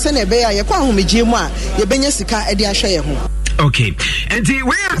ayekese se na ebe ya yekwa homegye mu a yebenya sika ede ahwe ye ho. Okay, and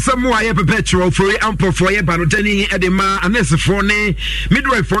we are somewhere a perpetual for ample for a banotani edema anese for ne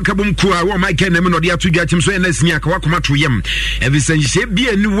midwife for kabum kua wo my ken no dia to gachim so enes nya ka wakoma to yem evisen she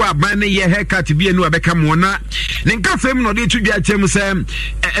bia ni wa ban ne ye haircut bia ni abeka mo na ne nka fam no dia to gachim se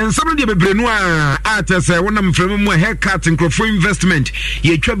ensam de bebre no a atese wonam fam mu haircut nkrofo investment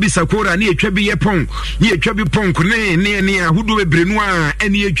ye twa bi sakora ne ye twa bi ye pon ne ye twa bi pon ne ahudo bebre no a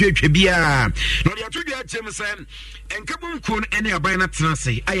ene ye twa bia no dia to gachim se enkabum kun ene aban na tena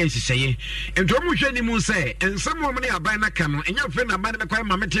sei aye hyehyeye ento mu hwani mu se ensam wo mne aban na ka no enya fe na aban na kwa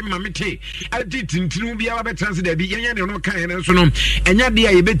mamete adi tintinu bia wa betrans da bi enya ne no kan ne so no enya de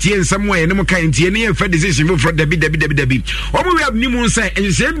aye betie ensam wo ene mu kan tie ne ye fa decision for da bi o mu we ni mu se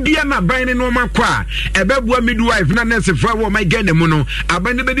ense bia na aban ne no makwa ebebua midwife na nurse fra wo my gane mu no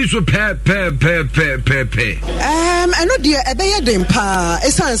aban ne bedi so pe eno de ebeye dem pa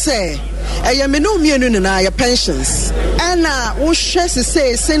esan se eye me no mienu na ya pensions and wo hwe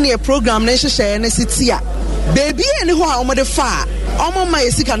se senior program na hye ne sitia baby ene ho a omode fa omo ma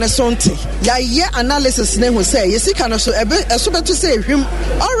yesika na sonte ya ye analysis ne ho say yesika no so ebe eso beto say hwim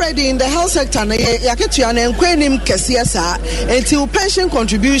already in the health sector na ya ketua na enkwanim kese sa enti pension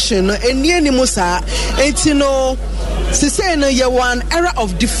contribution no eni animu sa enti no say no you one era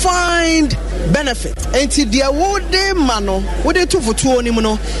of defined benefit enti dia wo de mano wo de to foto ni mu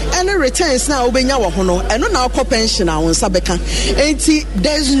no any returns na obenya wo ho no eno na akọ pension a won sabeka enti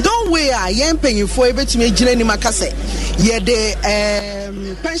there's no way a yen panyimfo ebetumi agina ni makase ye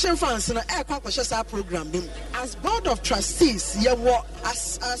de pension funds na e kwa kwahye program nim as board of trustees ye wo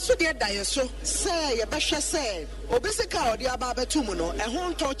as so de dayeso say ye behwe say obesika odi aba betu mu no e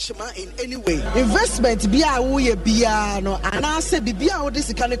ho touch ma in any way investment bia wo ye bia no anase bibia wo de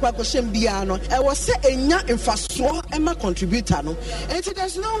sika ne kwa kwahye bia no e wo se enya infaso e ma contributor no and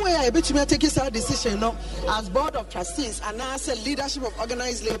there's no way I betumi take this decision no as board of trustees anase leadership of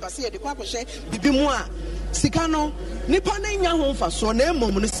organized labor say de kwa kwahye bibi mu a sika no nipa na nya ho mfaso na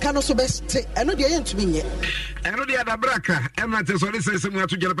emom no sika no so best eno de yentumi nye eno de adabraka emate so listen se mu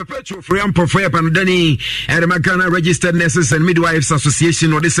atugela perpetual free ampo for panodani and Ghana Registered Nurses and Midwives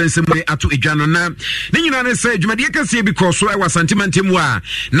Association or the sense mu atu edwano na ne nyina ne say dwumade kase because so I was sentimentum a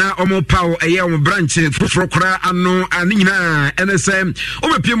na omo power eye omo branch foforo kra ano ne nyina ene say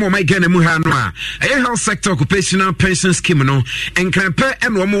omapie mo my Ghana mu ha no a health sector occupational pension scheme no enkrape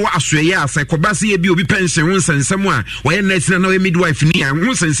eno omo wa asoye a say kobase ye bi obi pension won sensem a wo nurse na midwife ni a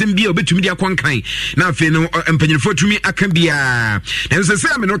won sensem bi obetumi dia kwankan na afi no mpanyinfo tumi aka bia na se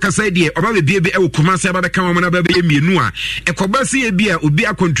say me no kasa die oba be bie e Kumasi abadaka mo na ba be mienu a ekobase ye bia obi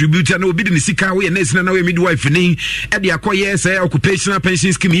a contributor na obi de sika wo nurse na midwife ni e de akoye say occupational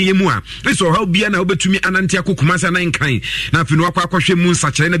pension scheme ye mu a so how bia na obetumi anante akokumasa na nkan na afi no akwahwe mu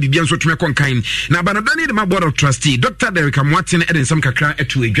nsakere na bibia nso tumi konkan na banodani de board of trustee Dr. Derek Amwaten eden sam kakra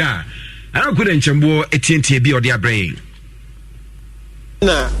etu edwa ana kude nchembo etientie bi odi abrain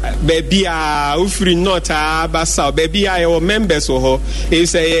na baby ufri not abasa baby your members ho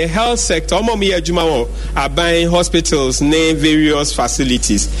is a health sector omo ye adwuma wo aban hospitals ne various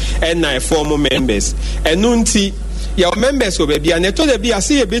facilities and na former members enunti your members go baby and to the be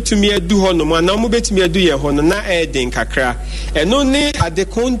ase ye betumi adu ho no na mo betumi adu ye ho no na eden kakra eno ne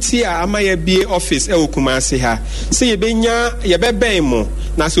adekonti a amaye bie office e Kumasi ha se ye benya ye beben mo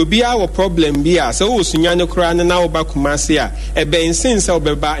na so bia wo problem bia se wo sunya ne kra ne na wo ba Kumasi a e ben since wo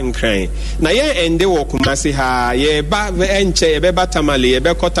beba nkran na ye ende wo Kumasi ha ye ba enche ye beba tamale ye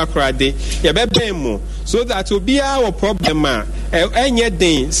be kota kra de ye beben mo so that obia wo problem a enye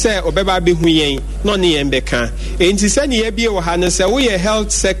den se obeba be hu yen no ne yen beka enti se ne ye bie wo ha ne se wo ye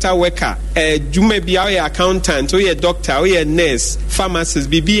health sector worker dwuma bia wo ye accountant wo ye doctor wo ye nurse pharmacist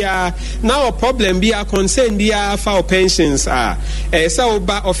bibia na wo problem bia concern bia for pensions se wo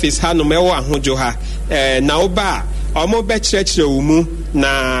ba office ha no me wo ahojo ha na wo ba omo be church wo mu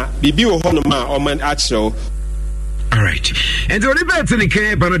na bibi wo ho no ma omo actual. All right. And the Oliver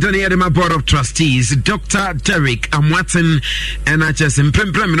K. Banotani Adema Board of Trustees, Dr. Derek Amwaten, and I just in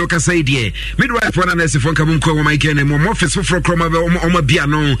Pemplem, no Casadia, midwife for an SFON Kabunko, my Ken, and more office for Croma,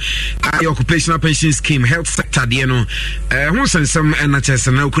 Biano, occupational pension scheme, health sector, Diano, once and some NHS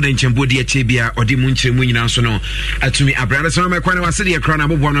and no couldn't Chambodia Chibia or Dimunche Muninasono, to me, Abraham, my Quana was city, a crown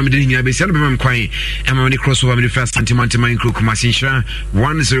of one of the Yabisan Quay, and my crossover with the first anti-Mantima in Kukumasinsha,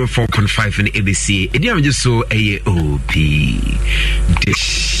 104.5 in ABC. It just so a OP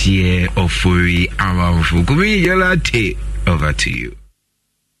this year of free hour for Gumi. Over to you.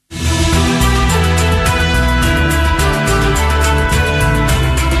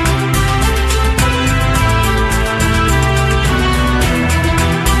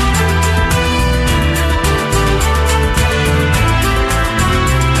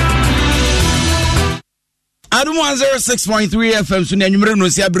 Adum 106.3 FM so nyumre no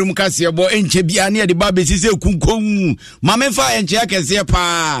si abrem kase bo enche bia ne de ba besise kunkom mamemfa enche akese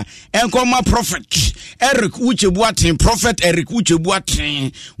pa enkoma prophet Eric Uchebuatin prophet Eric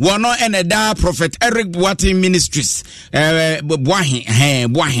Uchebuatin wono eneda prophet Eric Buatin Ministries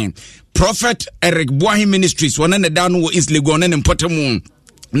Buahin prophet Eric Buahin Ministries wono eneda no wo East Legon ne mpotemu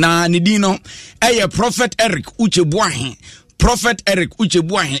na nidino prophet Eric Uchebuahin Prophet Eric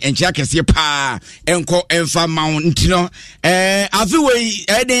Uchebuahin enche akese pa enko enfa mountino afiwe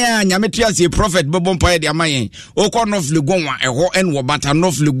eden nyametia se prophet bobon pa de amayen okọ North Legon wa eho en wo bata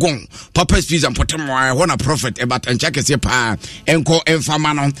North Legon papa fees and potemo eho na prophet e bata enche akese pa enko enfa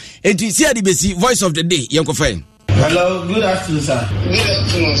mano enti si ade besi voice of the day yenko fe. Hello, good afternoon, sir. Good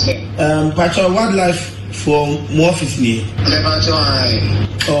afternoon, sir. Pacho wildlife for more office ni.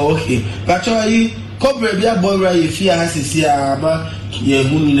 Oh, okay. Pacho yi Cobra be a boy where you fear has a see about your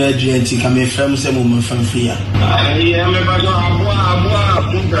woman agent coming from some woman from fear.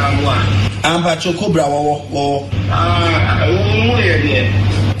 I'm Pacho Cobra or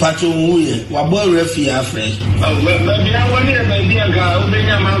Pacho Muye, Wabo Refi Afre. Baby, I want to be a guy who been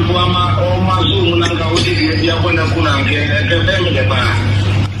a man for my soul, and I would be a one of Kuna.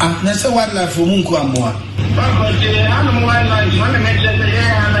 Nasa wildlife for Munku Amwa. But the animal wildlife, when I mentioned the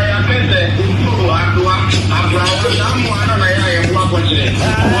air and I appeared to do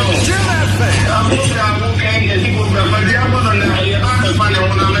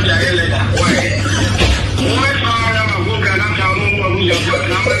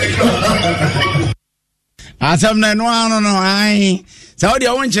Asam na no ai Saudi a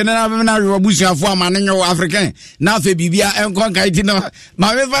wonche na na rebusuafo amanenyo African na fe bibia enkon kaiti no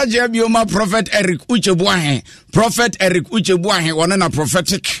ma me fa je bioma Prophet Eric Ucheboahen wono na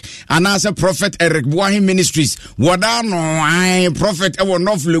prophetic anasa Prophet Eric Boahen Ministries woda no ai prophet e wo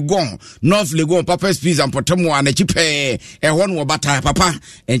North Legon Papa Peace and Potamo anachi pe e ho no bata papa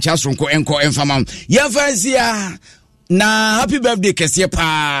encha sonko enko enfama ye fansia na happy birthday kese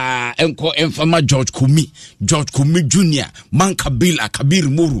pa enko enfama George Kumi Junior Mankabila Kabir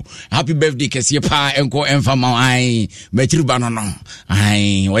Muru happy birthday kese pa enko enfama ai metiriba no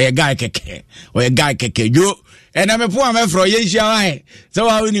ai oye guy keke yo ena me po amefro ye hia ai so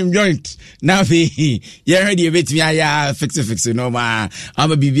how we joint na fi ye ready betimi aya fix no ma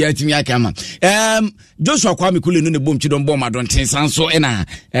ama bibia timi aka ma Joshua Kwame Kule no ne bom chidon bom adonten sanso ena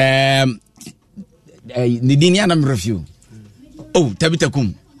Nidini ana mrefuse.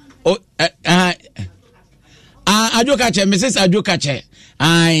 Tabitakum. Ajokache, Mrs. Ajokache.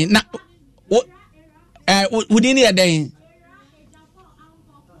 Na wudini ya den.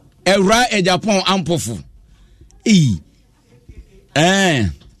 Era e Japan ampofu.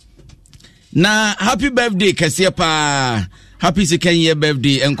 Na happy birthday kasiya pa. Happy second year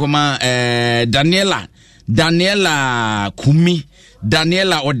birthday enkoma Daniela Kumi.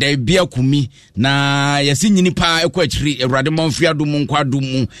 Daniela Odebia Kumi na yesi nyini pa ekwa chiri Ewrade Monfia do mu nkwa do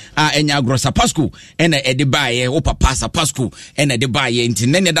mu a enya grosa Pasco ena edibaye wo papa sa Pasco ena edibaye nti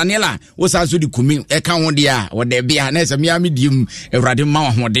ne Daniela wo sanso di Kumi eka ho de a Odebia na esem ya medium Ewrade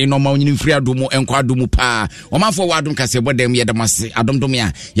ma ho de no ma nyini fria do mu nkwa do mu pa o ma fo wadum kase bodem ye demase adomdom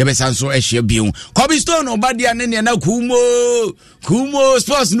ya ye be sanso ehia biu Cobblestone obadia ne na kumo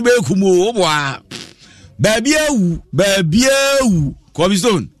sports no be kumo obwa Baby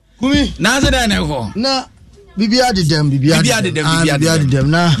Cobblestone. Kumi. Na ze da na ho. Na bibia de dem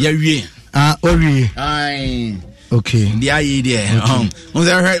na. Ya wie. Owie. Ai. Okay. Dia yi de. On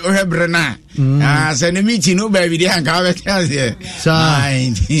ze o brena. Se ne meeting no baby de anka be tia se.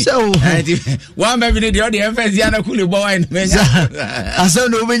 So one baby de the FS ya na kule boy na me. Asa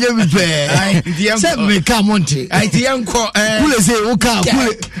no be nya bi pe. Ai, se me ka monte. Ai ti yanko kule se o ka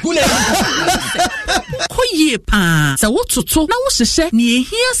kule. Koye pa sa wototo na wo hyehyɛ ne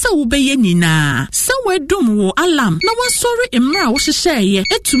ehia sa wo beye nyina sa wedum wo alam na wasori emra wo hyehyɛ ye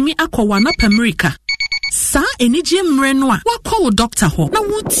etumi akɔwa na America sa enije mre no a wakɔ wo doctor ho na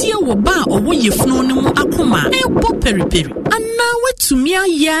wotie wo ba owo yefunu ne mu akoma ebo periperi ana wetumi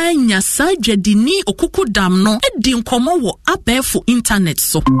aya nya sa dwadini okuku dam no edi nkomo wo abɛfo internet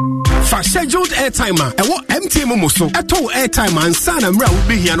so fa scheduled airtime ewo MTN mo so eto airtime ansa na mra wo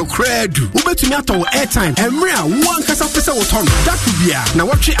behia no kradu wo betumi ato airtime emra wo ankasa pese wo ton that bia na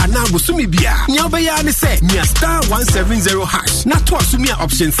watwe anago sumi bia nya obeya ne se mia star 170 hash na to asumi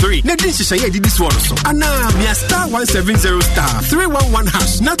option 3 na din hyehyɛ ye di this one so ana mia star 170 star 311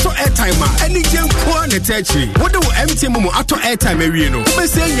 hash na to airtime any gen ko na techi wo de wo MTN mo ato airtime awie no wo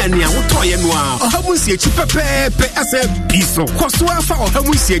bese nya ne a wo to ye no a ohamu sie chi pepepe ase biso koso afa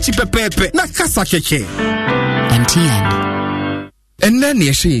ohamu sie chi pepepe na kasa keke MTN enne ne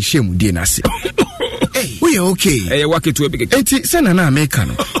yehye mu die na se we okay waketu ebike enti se na America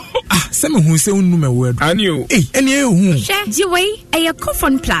no Some who say no word. Anio. Any who. Jiway, a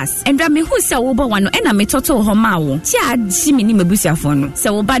Cophon Plus, and Rami who sell over one and a metoto homao. Chad, Simini Mabusia phone.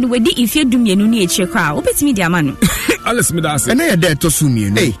 So, by the way, if you do me a new check out, open me, dear man. Alice Midas, and I dare to sue me.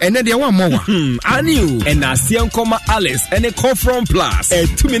 And then there one more. Anio, and I see Alice and a Cophon Plus. A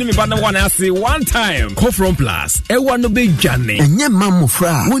 2 minute banner one I see one time. Cophon Plus, a one of big Johnny. And your mamma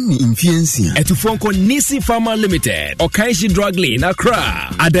fra, one influencia. A to phone call Nisi Pharma Limited, or Kaishi Drug Lane, Accra,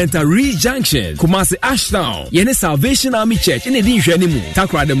 Adenta Junction, Kumasi Ashtown, Yene Salvation Army Church in Edinja Nimu,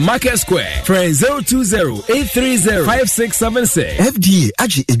 Takra the Market Square, friend 020-830-5676. FDA,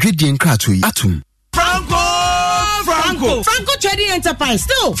 Aji, a great Katui, Atum. Franco! Franco Trading Enterprise.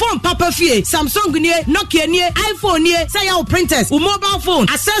 Still, phone Papa Fie, Samsung nie, Nokia nie, iPhone nie, say your printers, mobile phone,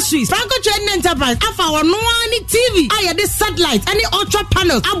 accessories. Franco Trading Enterprise. Afa our no TV. I this satellite, any ultra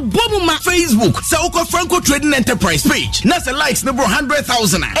panels. Abomuma Facebook. Sauko Franco Trading Enterprise page. Nasa likes number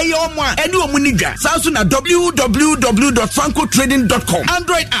 100,000. Ayo mwa. Eni omuniga. Sausu na www.francotrading.com.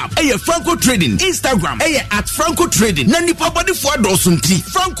 Android app. Aye Franco Trading. Instagram. Aye at Franco Trading. Nani pabadi for dosunti.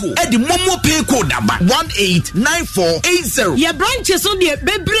 Franco. Edi momo pay code number 189480. Your branches on the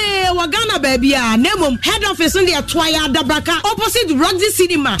Bebre Wagana baby. Nemo head office on the Atwaya Dabraka opposite Roxy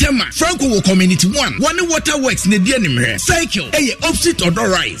Cinema. Tema Franco will Community 1. One Waterworks Nedianimere. Cycle. Aye opposite Odor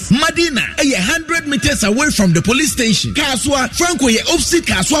Rise. Madina. Aye 100 meters away from the police station. Kaswa Franco ye opposite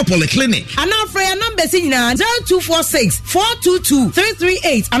Kaswa Polyclinic. And now for your number 0246 422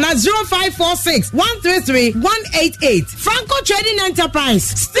 338 and 0546 133 188. Franco Trading Enterprise.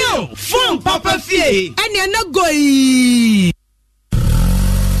 Still phone Papa Fie. And you're not going.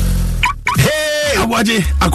 Hey, Awaji.